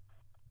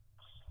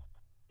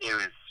 It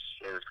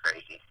was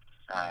crazy.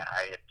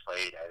 I had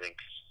played, I think,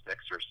 6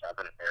 or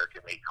 7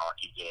 American League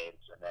hockey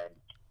games, and then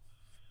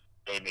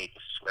they made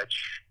the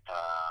switch.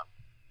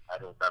 I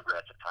don't remember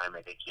at the time.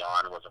 I think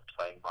Jan wasn't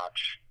playing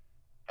much,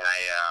 and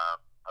I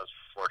was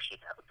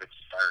fortunate to have a good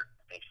start.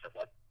 They said,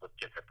 let's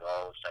give it a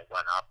go. So I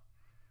went up,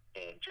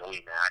 and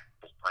Joey Mack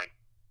was playing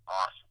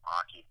awesome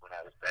hockey when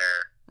I was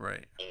there.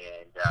 Right.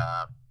 And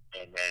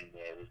then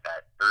it was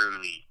that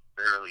early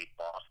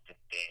Boston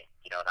game,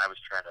 and I was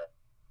trying to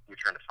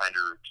find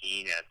a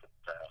routine as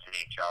the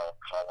NHL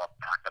call-up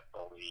backup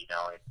goalie,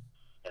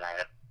 and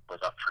I was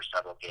up for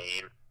several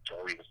games.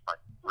 Joey was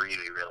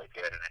really, really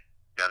good, and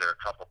there were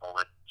a couple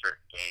moments in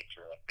certain games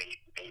where like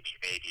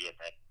maybe, and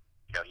then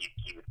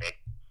he would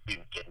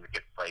get in a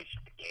good place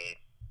in the game.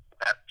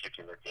 That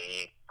particular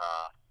game,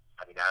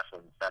 that's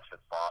when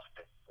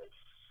Boston was,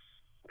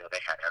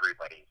 they had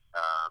everybody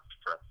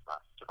from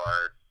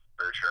Savard,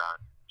 Bergeron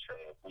to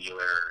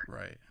Wheeler,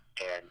 right,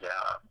 and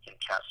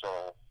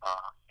Kessel.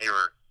 They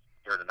were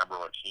the number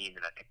 1 team,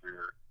 and I think we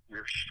were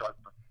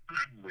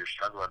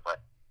struggling. But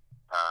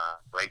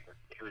right,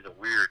 it was a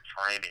weird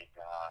timing.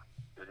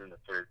 It was in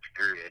the 3rd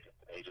period.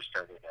 They just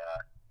started to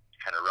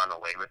kind of run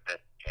away with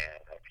it,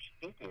 and I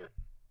think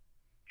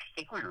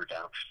we were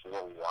down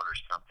 4-1 or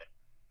something.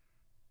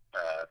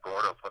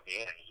 Gordo put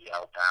me in, and he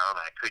yelled down,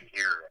 and I couldn't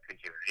hear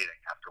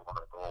anything after one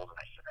of the goals, and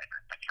I said,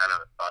 I kind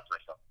of thought to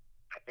myself,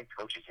 I think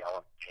coach is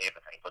yelling at him,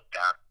 and I looked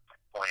down,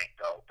 pointing,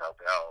 go,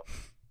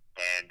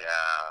 and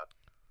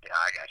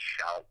I got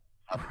shout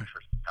up for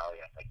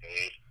Italia. Like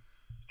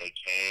they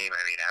came.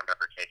 I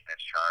remember taking a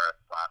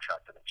slap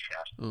shot to the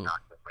chest,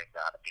 knocked the wind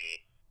out of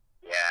me.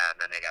 Yeah,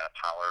 and then they got a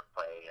power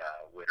play.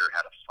 Witter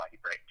had a fight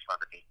right in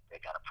front of me.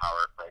 They got a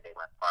power play. They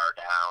went far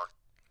down,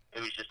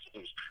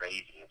 was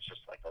crazy. It's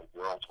just like a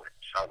whirlwind.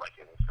 It felt like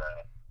it was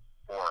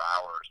 4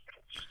 hours, but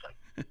it's just like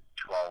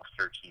 12,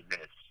 13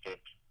 minutes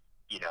stick.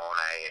 You know,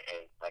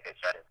 and like I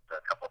said, it's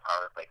a couple of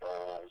power play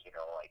goals. You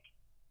know, like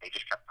they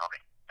just kept coming.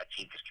 That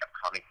team just kept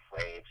coming in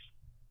waves,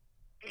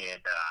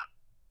 and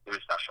it was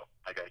special.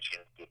 I got a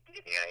chance to get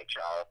in the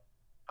NHL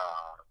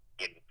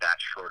in that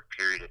short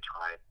period of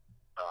time.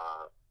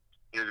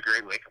 It was a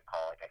great wake-up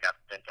call. Like, I got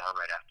sent down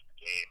right after the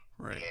game,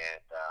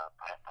 and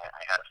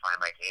I had to find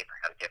my game. I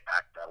had to get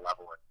back to that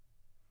level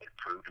and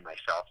prove to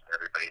myself and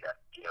everybody that,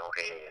 you know,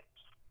 hey, it's,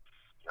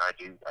 you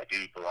know, I do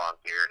belong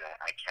here, and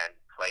I can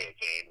play a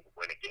game,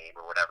 win a game,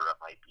 or whatever it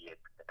might be. And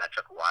that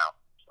took a while.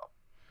 So.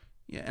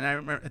 Yeah, and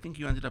I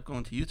think you ended up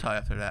going to Utah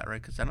after that,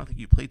 right? Because I don't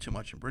think you played too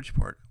much in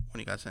Bridgeport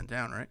when you got sent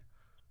down, right?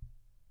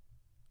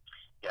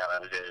 Yeah,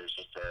 that was it. It was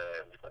just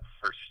it was the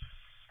first,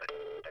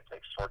 I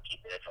played 14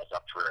 minutes. I was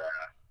up for a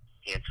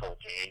handful of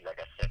games. I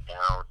got sent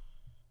down.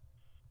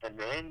 And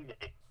then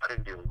it got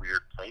into a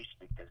weird place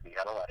because we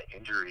had a lot of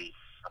injuries.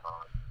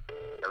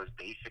 I was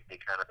basically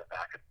kind of the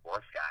back and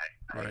forth guy.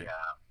 Right.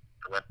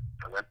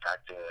 I went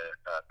back to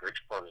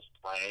Bridgeport, was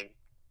playing.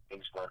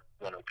 Things went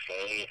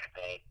okay. And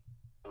then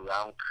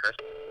around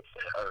Christmas,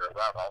 or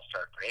around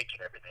All-Star break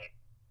and everything,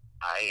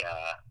 I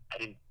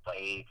didn't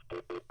play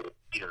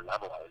either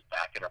level. I was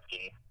backing up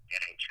games in the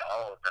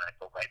NHL, and then I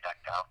go right back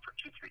down for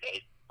 2-3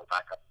 days, go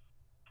back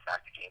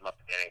the game up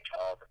in the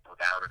NHL, then go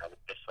down, and I would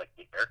miss like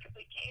the American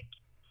League games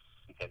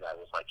because I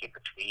was like in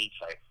between.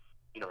 So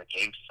the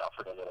game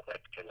suffered a little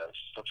bit because I was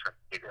still trying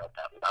to figure out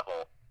that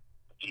level,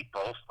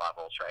 both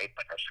levels, right?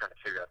 Like I was trying to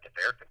figure out the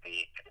American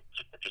League, and it's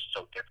just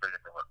so different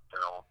in their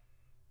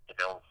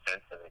own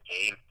sense of the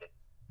game.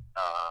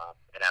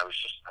 And I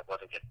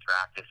wasn't getting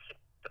practice.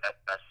 But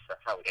that's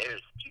how it is.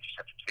 You just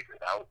have to figure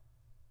it out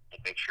and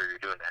make sure you're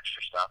doing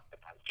extra stuff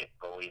and get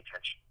goalie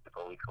attention to the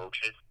goalie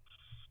coaches.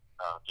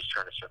 Just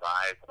trying to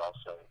survive, but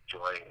also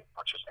enjoy as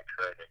much as I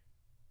could.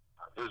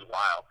 It was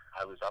wild.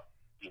 I was up,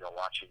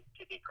 watching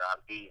Sidney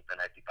Crosby, and then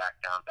I'd be back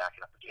down,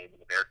 backing up a game in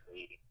the American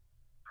League,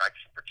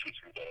 practicing for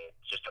 2-3 days.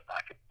 Just a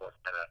back and forth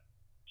kind of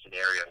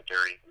scenario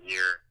during the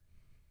year.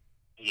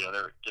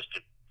 Just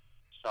to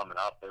sum it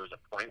up, there was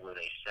a point where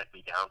they sent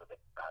me down to the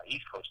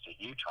East Coast of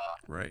Utah,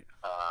 right,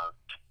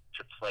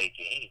 to play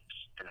games,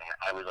 and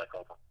I was like,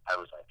 I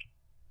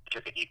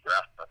took a deep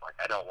breath, but like,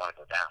 I don't want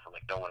to go down. I'm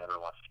like, no one ever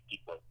wants to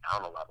keep going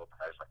down a level, but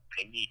I was like,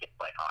 I need to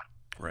play hockey.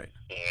 Right.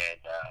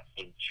 And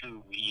in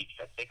 2 weeks,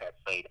 I think I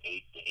played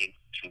 8 games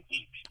in 2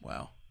 weeks.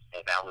 Wow.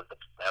 And that was the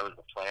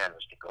plan,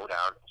 was to go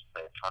down and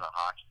play a ton of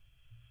hockey.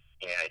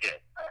 And I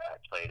did.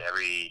 I played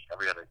every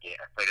other game.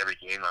 I played every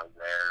game I was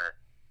there.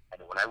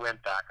 And when I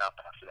went back up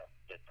after that,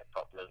 I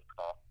felt really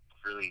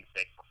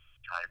thankful for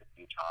the time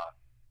in Utah.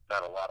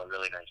 Met a lot of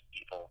really nice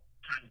people,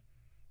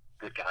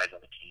 good guys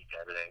on the team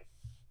and everything.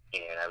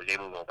 And I was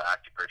able to go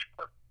back to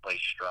Bridgeport, play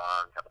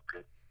strong, have a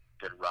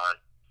good run,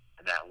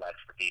 and that led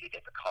for me to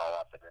get the call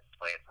up and then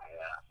play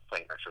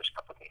my first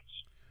couple of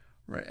games.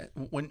 Right.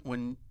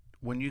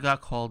 When you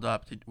got called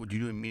up, would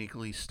you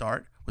immediately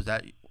start? Was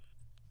that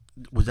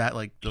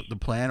like the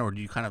plan, or do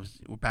you kind of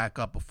back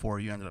up before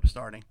you ended up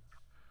starting?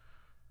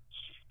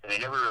 And they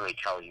never really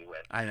tell you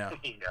when. I know.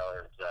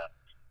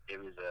 It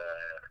was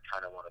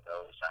kind of one of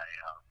those.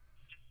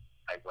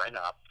 I went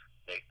up.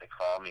 They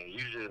call me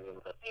usually a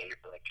little bit later,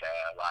 like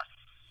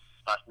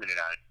last minute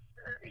on,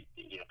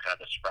 kind of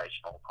the surprise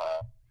phone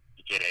call.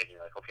 You get in,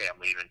 you're like, okay, I'm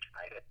leaving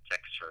tonight at 6,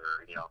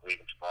 or I'm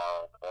leaving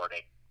tomorrow in the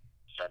morning.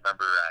 So I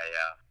remember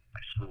I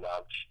flew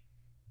out,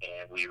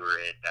 and we were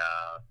in.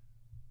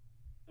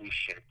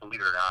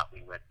 Believe it or not,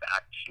 we went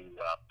back to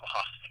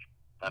Boston.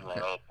 I'm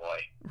like, oh boy,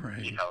 right.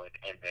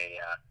 And they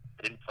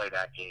didn't play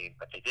that game,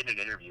 but they did an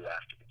interview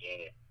after the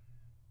game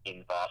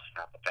in Boston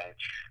on the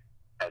bench,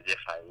 as if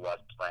I was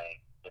playing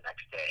the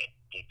next day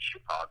in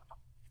Chicago.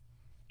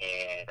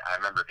 And I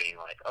remember being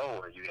like, oh,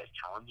 are you guys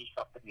telling me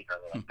something? They're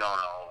like, no,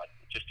 like,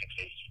 just in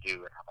case you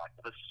do. And I'm like,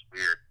 well, this is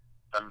weird.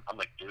 So I'm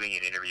like doing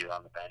an interview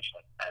on the bench,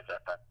 like, as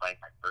if I'm playing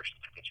my first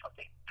NHL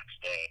game the next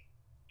day.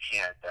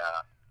 And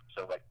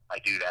so like I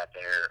do that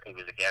there. It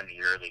was again the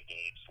early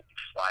game, so we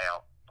fly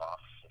out from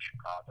Boston to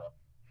Chicago,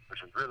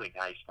 which was really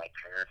nice. My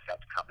parents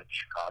got to come to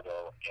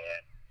Chicago,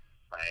 and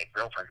my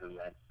girlfriend, who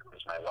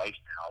was my wife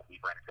now,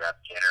 we went and grabbed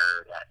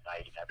dinner that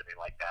night and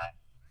everything like that.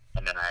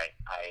 And then I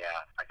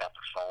got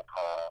the phone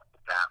call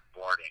that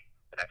morning,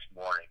 the next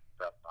morning,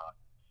 from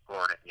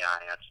Gordon. Yeah,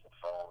 I answered the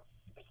phone.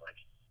 He was like,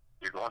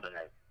 "You're going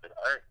tonight." I said,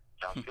 "All right,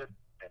 sounds good."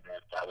 And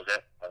then that was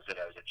it. I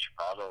was in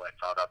Chicago. I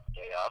found out the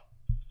day up,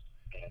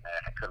 and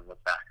I couldn't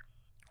look back.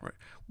 Right.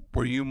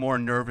 Were you more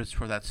nervous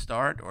for that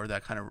start, or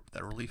that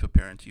relief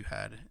appearance you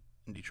had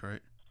in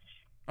Detroit?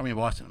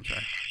 Boston. I'm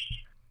sorry.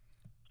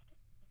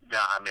 No,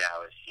 I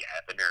was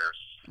the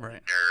nerves.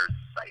 Right. Nerves,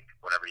 like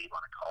whatever you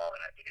want to call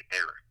it. I mean,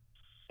 they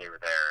were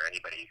there.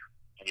 Anybody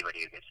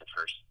who gets the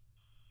first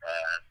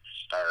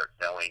start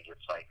knowing you're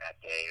playing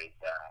that day,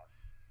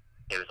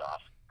 it was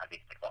awesome. I mean,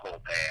 like the whole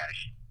day,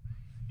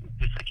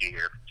 just like you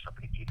hear from so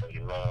many people,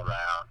 you roll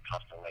around,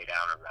 tough to lay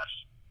down and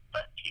rest,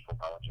 let people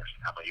know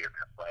how you're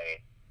going to play.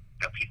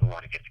 people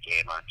want to get the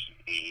game on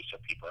TV,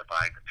 so people are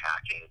buying the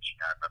package. You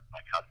know, I remember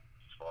my cousin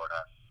in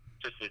Florida.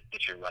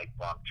 It's your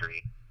lifelong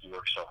dream. You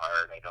work so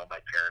hard. I know my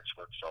parents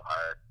worked so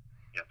hard.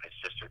 You know, my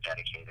sister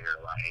dedicated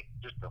her life.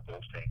 Just the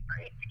whole thing,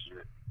 right? Like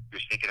you're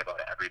thinking about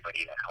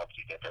everybody that helped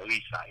you get there. At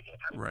least I did.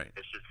 Right.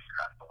 This is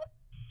incredible. I'm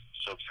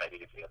so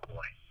excited to be able to,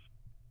 like,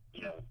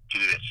 you know, do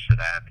this for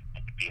them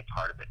and to be a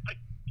part of it. Like,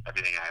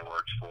 everything I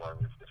worked for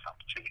was this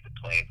opportunity to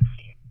play in the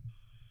scene.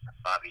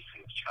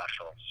 Obviously, it's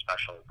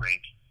special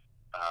rink,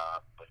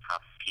 with how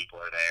many people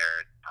are there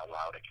and how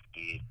loud it can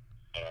be.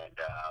 And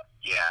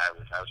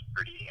I was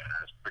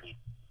pretty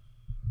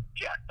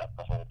jacked up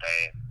the whole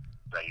day and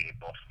ready to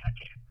go for that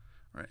game.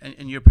 Right,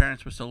 and your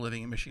parents were still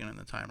living in Michigan at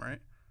the time,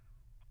 right?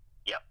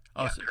 Yep.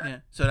 Oh,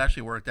 so it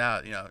actually worked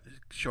out. You know,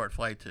 short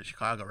flight to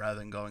Chicago rather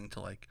than going to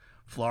like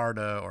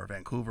Florida or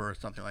Vancouver or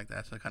something like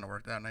that. So it kind of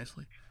worked out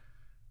nicely.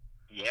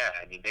 Yeah,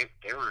 I mean,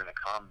 they were going to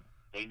come.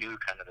 They knew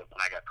kind of that when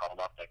I got called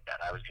up like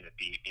that, I was going to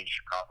be in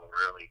Chicago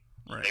early.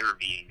 So Right. they were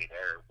meeting me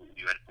there.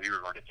 We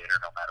were going to dinner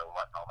no matter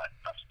what and all that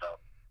stuff. So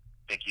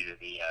thank you to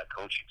the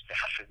coaching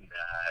staff and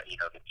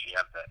the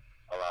GM that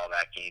allowed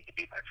that game to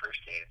be my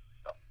first game.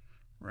 So.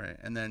 Right,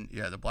 and then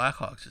the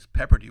Blackhawks just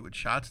peppered you with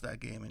shots that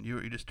game, and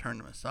you just turned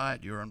them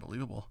aside. You were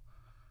unbelievable.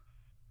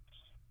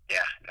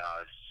 Yeah, no,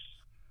 it's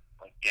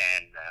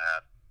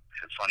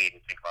funny to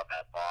think about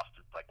that.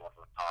 Boston's like one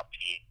of the top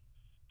teams.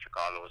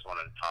 Chicago was one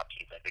of the top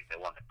teams. I think they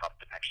won the cup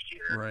the next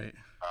year. Right.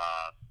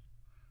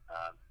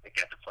 They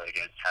get to play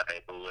against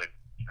Hebe Bulin,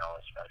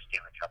 as a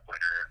Stanley Cup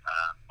winner.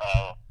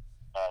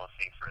 All the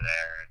things were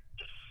there, and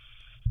just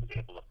was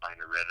able to find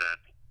a rhythm.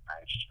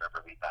 I just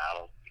remember we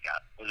battled.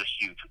 It was a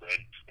huge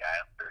win for the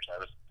Islanders.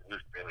 It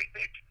was really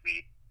big.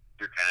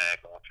 You're kind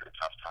of going through a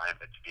tough time,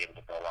 but to be able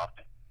to go up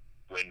and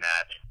win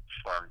that and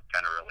form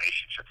kind of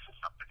relationships with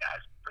some of the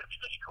guys was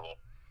really cool.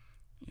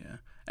 Yeah,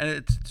 and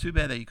it's too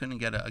bad that you couldn't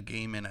get a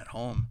game in at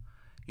home.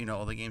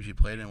 All the games you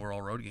played in were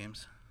all road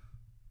games.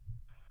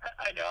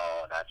 I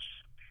know. That's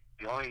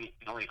the only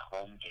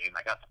home game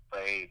I got to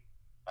play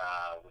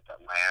with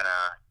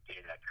Atlanta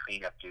in a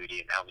cleanup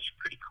duty, and that was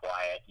pretty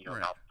quiet. Right.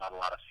 Not a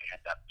lot of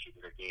fans at the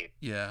particular game.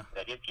 Yeah.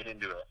 But I did get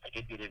into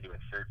a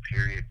third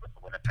period with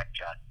the Winnipeg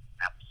Jets.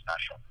 That was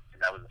special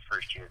because that was the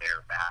first year they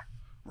were back.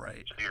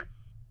 Right. So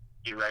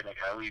you're right. Like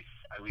I always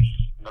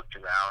looked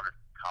around at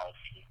the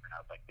Coliseum, and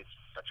I was like, this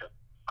is such a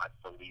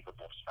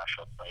unbelievable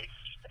special place.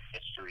 Just the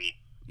history.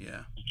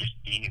 Yeah. Just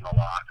being in the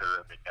locker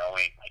room and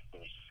knowing like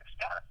this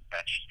status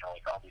bench,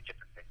 like all these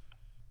different things.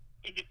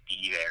 And to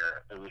be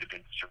there, it would have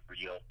been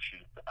surreal to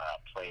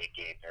play a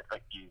game there.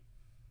 But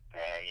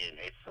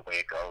it's the way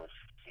it goes.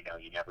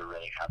 You never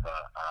really have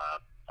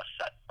a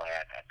set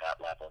plan at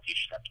that level. You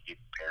just have to be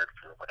prepared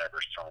for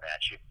whatever's thrown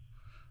at you.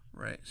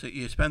 Right. So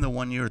you spend the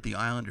 1 year at the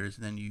Islanders,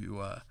 and then you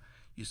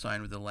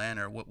signed with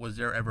Atlanta. What was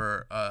there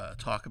ever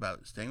talk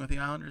about staying with the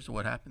Islanders, or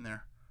what happened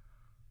there?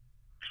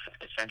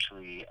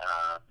 Essentially,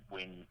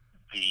 when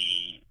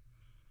the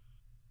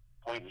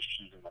point of the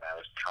season when I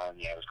was telling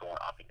you I was going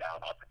up and down,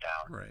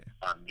 right.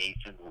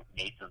 Nathan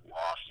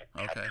Lawson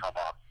had come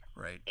up,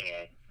 right,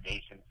 and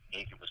Nathan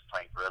was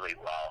playing really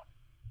well.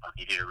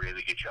 He did a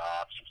really good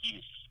job, so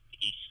he's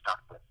stuck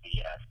with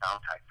the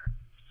Sound Tiger.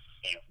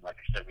 And like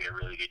I said, we had a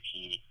really good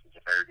team. He's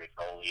a very good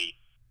goalie.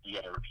 He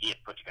had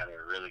put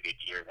together a really good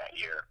year that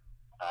year.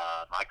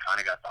 I kind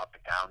of got the up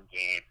and down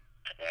game,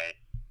 and then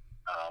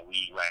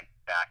we went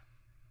back.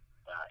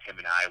 Him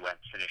and I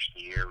finished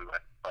the year. We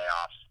went to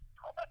playoffs,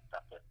 all that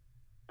stuff with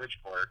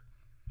Bridgeport.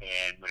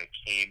 And when it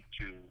came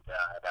to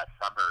that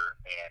summer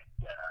and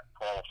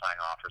qualifying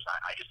offers,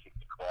 I just think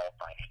they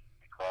qualified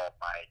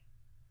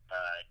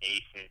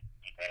Nathan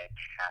and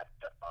had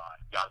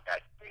young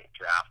guys they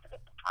drafted at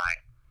the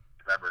time.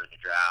 Remember in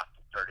the draft,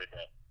 it started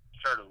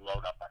to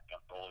load up on young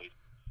goalies.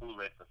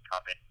 Poulin was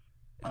coming.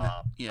 So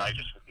I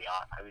just was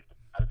I was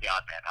the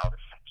odd man out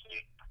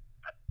essentially.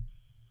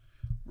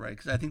 Right,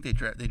 because I think they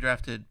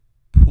drafted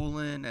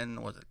Poulin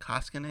and was it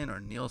Koskinen or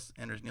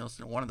Anders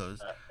Nielsen? One of those,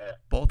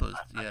 both those.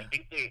 Yeah.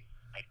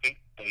 I think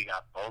they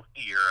got both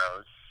the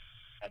Euros,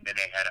 and then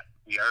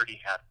we already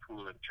had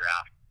Poulin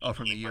draft. Oh,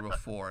 from the year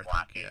before,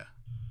 I think.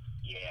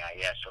 Yeah.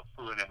 Yeah. So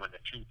Poulin won the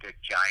two big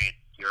giant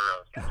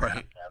Euros. Right.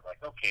 I was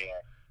like, okay,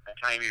 that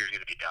time year is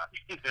going to be done.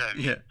 You know what I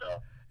mean? Yeah.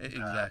 So,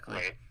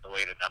 exactly. The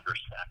way the numbers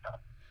stack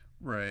up.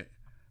 Right,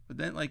 but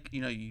then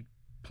you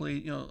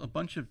played a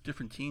bunch of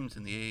different teams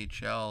in the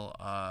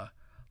AHL.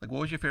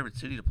 What was your favorite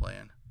city to play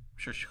in? I'm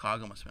sure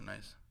Chicago must have been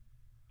nice.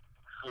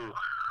 Ooh,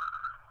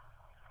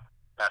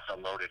 that's a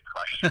loaded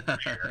question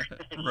for sure.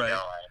 Right.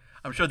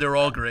 I'm sure they were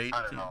all great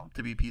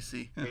to be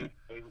PC.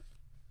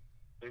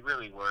 They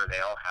really were. They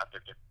all have their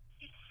different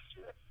pieces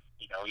to it.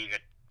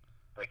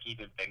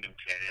 Even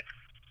Binghamton,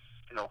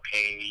 it's an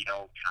okay,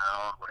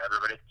 town, whatever,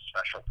 but it's a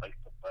special place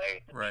to play.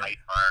 It's a tight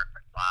park,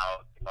 it's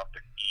loud, they love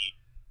their team.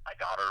 My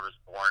daughter was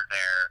born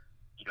there.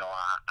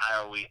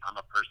 I'm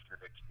a person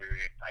of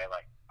experience. I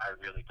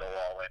really go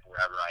all in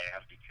wherever I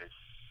am because,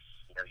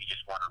 you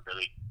just want to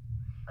really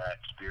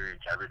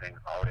experience everything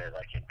about it.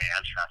 Like in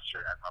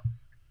Manchester, I love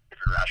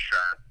different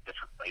restaurants,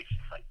 different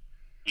places. Like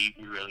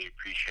you really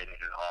appreciated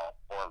it all.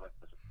 Portland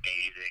was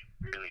amazing,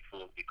 really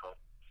full of people,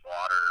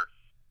 water,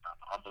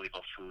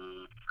 unbelievable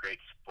food, great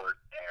support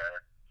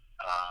there.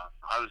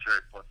 I was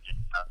very fortunate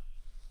to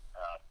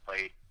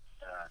played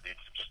in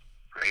just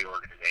great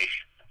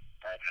organization.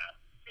 And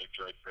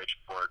enjoyed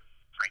Bridgeport.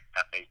 Frank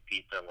Pepe's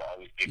Pizza will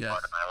always be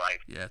part of my life.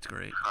 Yeah, it's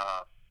great.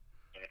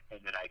 And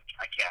then I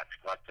can't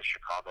neglect the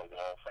Chicago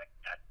Wolves.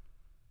 That's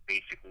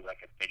basically like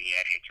a mini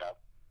NHL.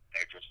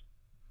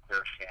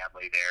 Their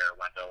family there,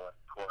 Wendell and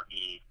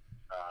Courtney,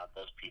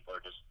 those people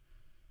are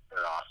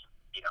they're awesome.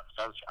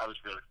 So I was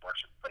really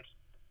fortunate to play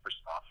for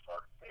small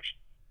organization.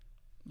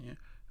 Yeah.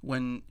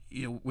 When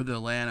with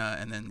Atlanta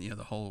and then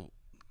the whole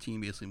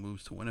team basically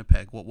moves to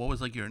Winnipeg, what was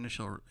like your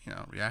initial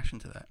reaction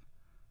to that?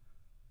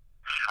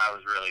 I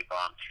was really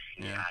bummed.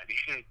 Yeah. I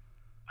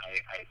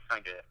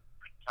signed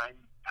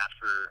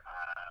after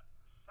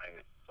my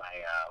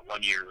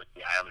 1 year with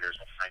the Islanders.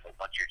 I signed a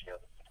 1 year deal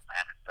with the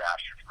Atlanta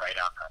Thrashers right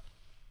on the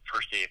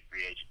first day of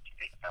free agency.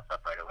 They stepped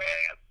up right away.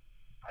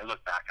 I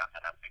look back on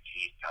that. I was like,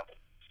 geez, that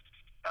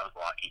was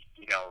lucky.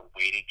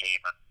 Waiting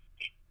game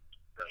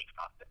really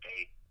tough that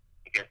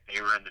because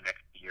they were in the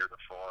mix the year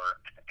before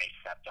and then they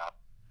stepped up.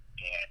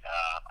 And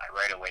I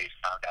right away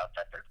found out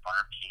that their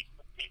farm team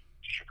was in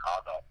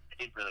Chicago. I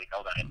didn't really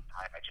know that at the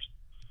time. I just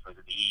was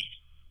in the East.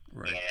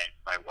 Right. And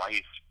my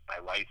wife,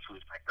 who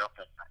was my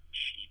girlfriend,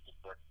 she was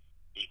with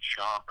in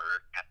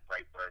Schaumburg at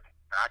right where they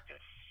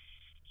practiced.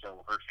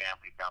 So her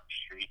family down the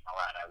street and all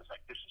that. I was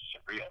like, this is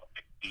surreal.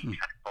 Like, being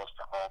kind of close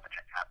to home and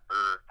have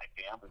her, my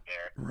family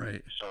there.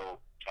 Right.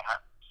 So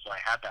I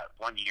had that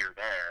 1 year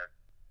there,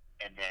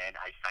 and then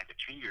I signed a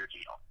 2-year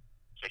deal.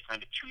 So I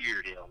signed a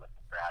 2-year deal with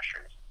the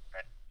Thrashers.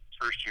 And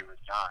first year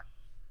was done,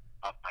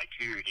 up my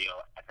 2-year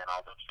deal, and then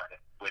all of a sudden,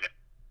 Winnipeg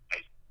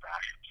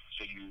Thrashers.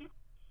 So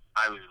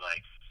I was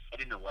like, I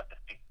didn't know what to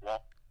think.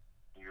 Well,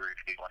 we were going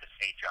to be going to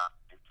St. John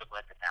and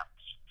Finland, and that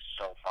was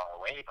so far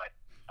away, but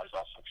I was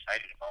also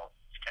excited about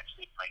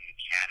potentially playing in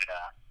Canada.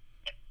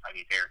 And, I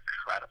mean, they're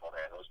incredible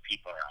there. Those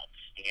people are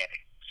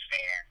outstanding,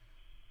 fair.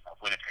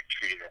 Winnipeg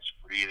treated us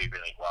really,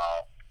 really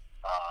well.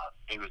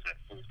 It was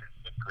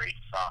a great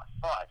thought,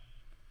 but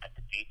at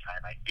the same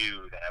time, I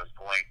knew that I was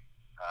going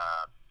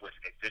with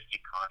an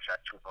existing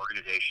contract to an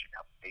organization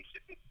that was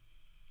basically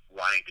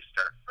wanting to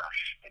start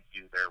fresh and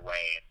do their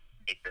way and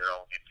make their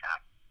own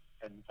impact.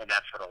 And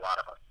that's what a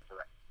lot of us, the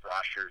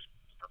Thrashers,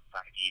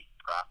 East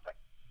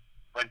prospects,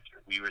 went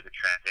through. We were the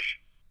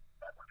transition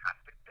that were kind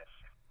of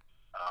existing.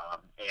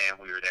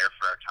 And we were there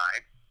for our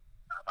time.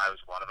 I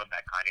was one of them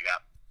that kind of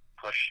got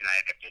pushed, and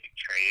I ended up getting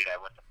traded. I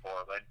went to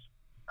Portland,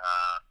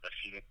 the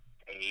Phoenix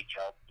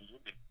AHL team,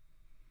 and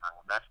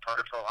that's part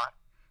of a lot.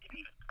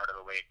 It's part of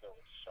the way it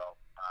goes. So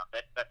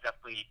that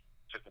definitely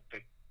took a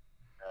big,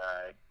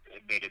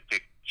 it made a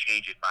big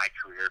change in my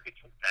career,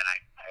 because then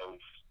I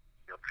always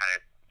kind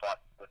of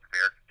fought with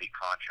American League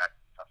contracts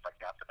and stuff like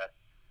that. But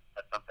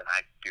that's something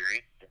I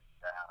experienced, and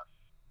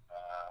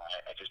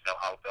I just know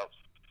how it goes.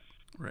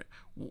 Right.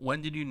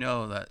 When did you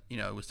know that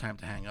it was time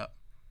to hang up?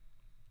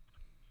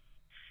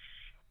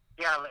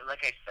 Yeah, like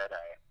I said,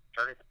 I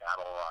started the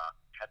battle.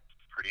 Had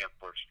pretty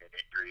unfortunate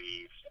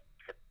injuries,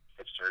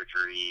 hip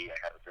surgery. I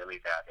had a really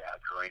bad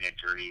groin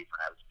injury when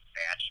I was in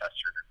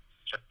Manchester.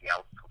 Took me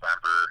out in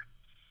November.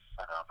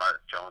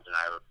 Martin Jones and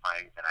I were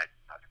playing, and I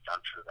was done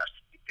for the rest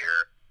of the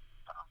year.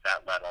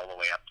 That led all the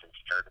way up to the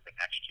start of the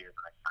next year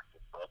when I knocked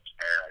the ropes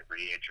there. I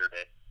re-injured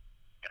it,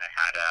 and I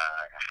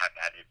had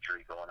that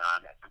injury going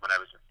on. And when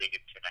I was in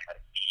Binghamton, I had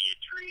a knee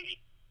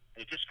injury.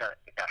 It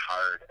got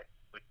hard.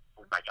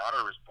 When my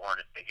daughter was born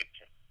in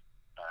Binghamton,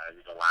 it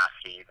was the last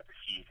game of the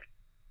season.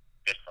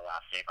 Just the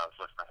last game I was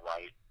with my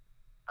wife.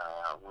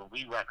 When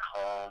we went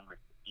home,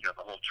 the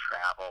whole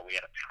travel, we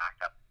had to pack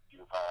up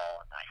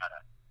U-Haul, and I had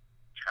to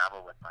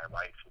travel with my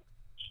wife who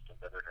just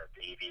delivered her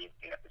baby.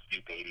 We had this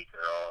new baby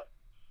girl.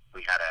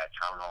 We had a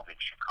town home in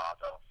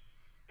Chicago.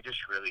 It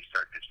just really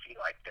started to see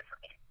life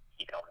differently.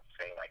 And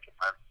say, like, if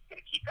I'm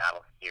going to keep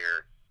battling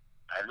here,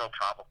 I have no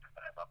problem with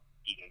it. I love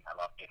eating. I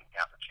love getting the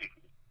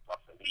opportunity. I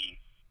love to leave.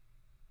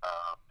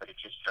 But it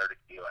just started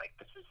to be like,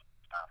 this is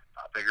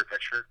a bigger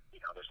picture.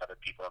 There's other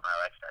people in my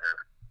life that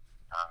are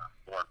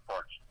more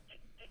important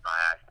in my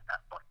eyes at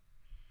that point.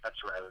 That's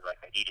where I was like,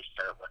 I need to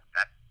start with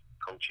that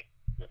coaching.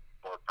 The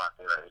forefront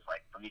there, I was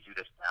like, let me do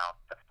this now.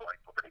 That's going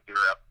over to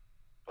Europe,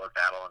 go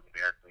battle in the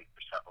American League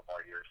for several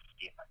more years to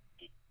see if I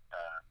can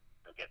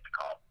get the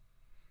call.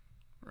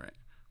 Right.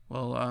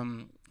 Well,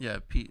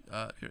 yeah, Pete,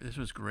 this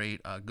was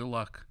great. Good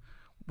luck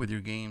with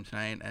your game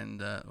tonight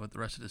and with the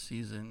rest of the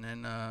season.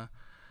 And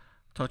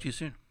talk to you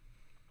soon.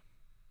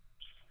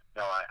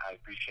 No, I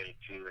appreciate it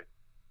too.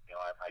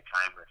 My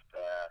time with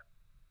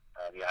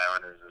the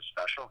Islanders was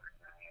special.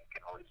 I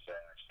can always say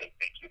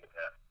thank you to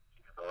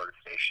the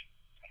organization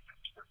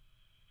for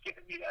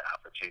giving me that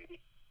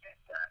opportunity. And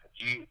have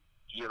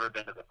you ever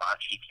been to the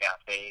Bocce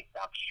Cafe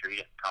down the street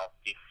at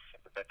Coliseum?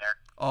 Ever been there?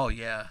 Oh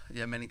yeah,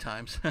 many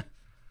times.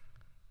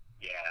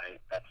 Yeah,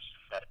 that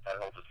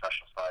holds a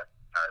special spot.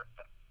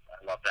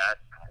 I love that.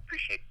 I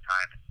appreciate the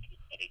time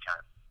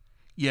anytime.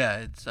 Yeah,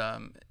 it's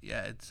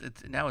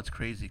now it's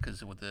crazy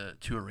because with the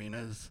 2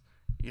 arenas,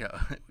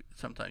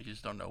 sometimes you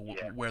just don't know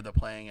where they're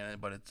playing in it.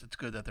 But it's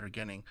good that they're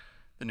getting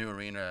the new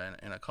arena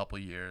in a couple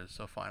years,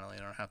 so finally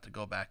you don't have to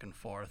go back and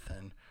forth,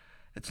 and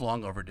it's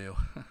long overdue.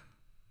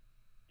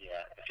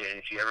 Yeah,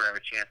 if you ever have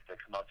a chance to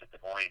come out to Des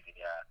Moines,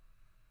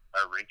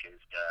 our rink is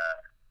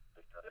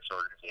this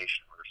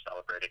organization. We're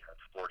celebrating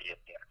our 40th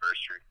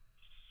anniversary,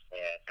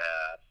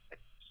 and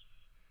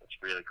it's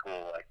really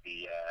cool. Like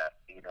the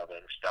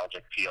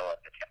nostalgic feel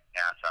of the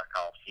Nassau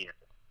Coliseum.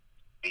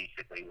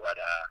 Basically, what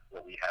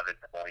we have in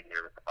Des Moines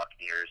here with the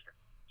Buccaneers and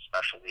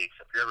Special Leagues.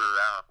 So if you're ever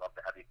around, I'd love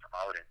to have you come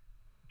out and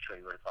show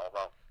you what it's all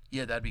about.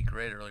 Yeah, that'd be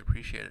great. I really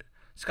appreciate it.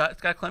 Scott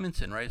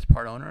Clemenson, right, is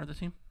part owner of the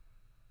team?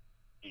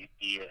 He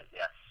is,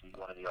 yes. He's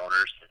one of the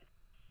owners, and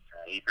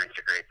he brings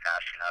a great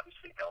passion,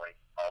 obviously, knowing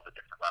all the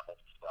different levels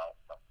as well.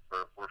 So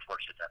we're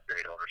fortunate to have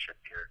great ownership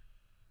here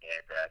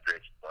and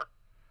great support.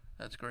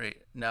 That's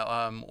great. Now,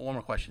 one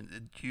more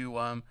question. Do you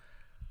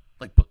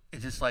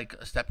is this like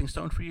a stepping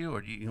stone for you,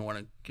 or do you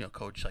want to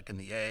coach like in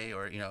the A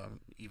or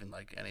even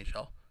like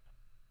NHL?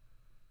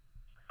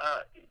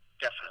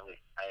 Definitely.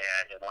 I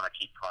want to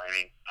keep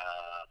climbing.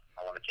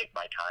 I want to take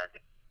my time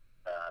and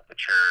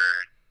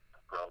mature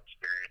and grow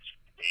experience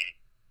in the game.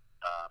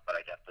 But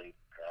I definitely,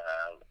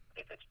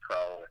 if it's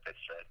pro, if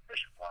it's a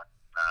Division I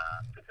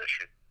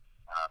position,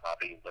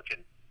 I'll be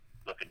looking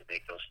to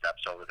make those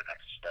steps over the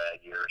next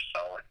year or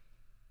so, and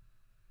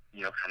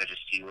kind of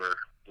just see where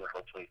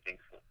hopefully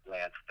things will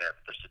land from there.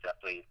 But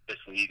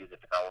this league is a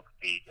development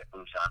league. It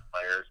moves on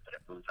players, but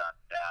it moves on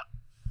staff.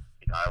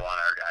 I want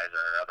our guys,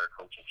 our other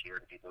coaches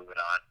here, to be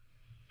moving on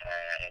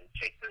and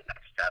take the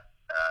next step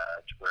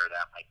to where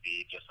that might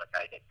be, just like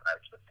I did prior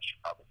to the Mission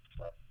Public.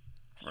 So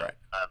right.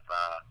 I'm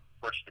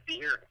fortunate to be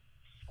here.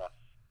 So.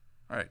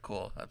 All right,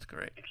 cool. That's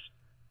great. Thanks.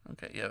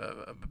 Okay,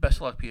 yeah. Best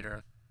of luck,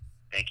 Peter.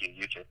 Thank you.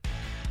 You too.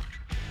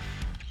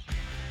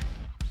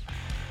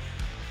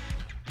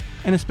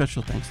 And a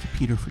special thanks to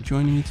Peter for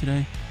joining me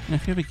today. And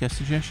if you have a guest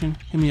suggestion,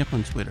 hit me up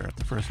on Twitter at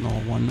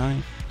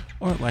TheFirstNoel19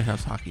 or at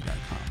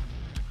LighthouseHockey.com.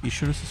 Be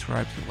sure to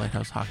subscribe to the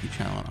Lighthouse Hockey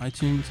channel on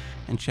iTunes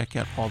and check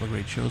out all the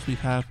great shows we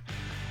have,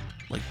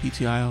 like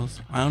PT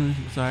Isles, Islanders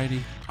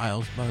Anxiety,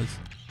 Isles Buzz,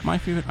 My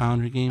Favorite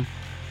Islander Game,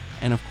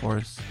 and of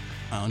course,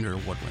 Islander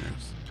Award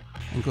winners.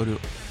 And go to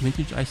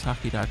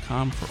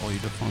VintageIceHockey.com for all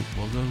your defunct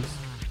logos,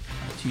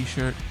 a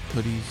t-shirt,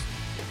 hoodies,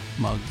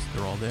 mugs,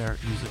 they're all there.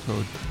 Use the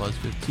code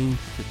BUZZ15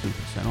 for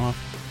 15% off.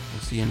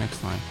 We'll see you next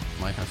time.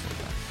 Lighthouse Look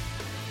Back.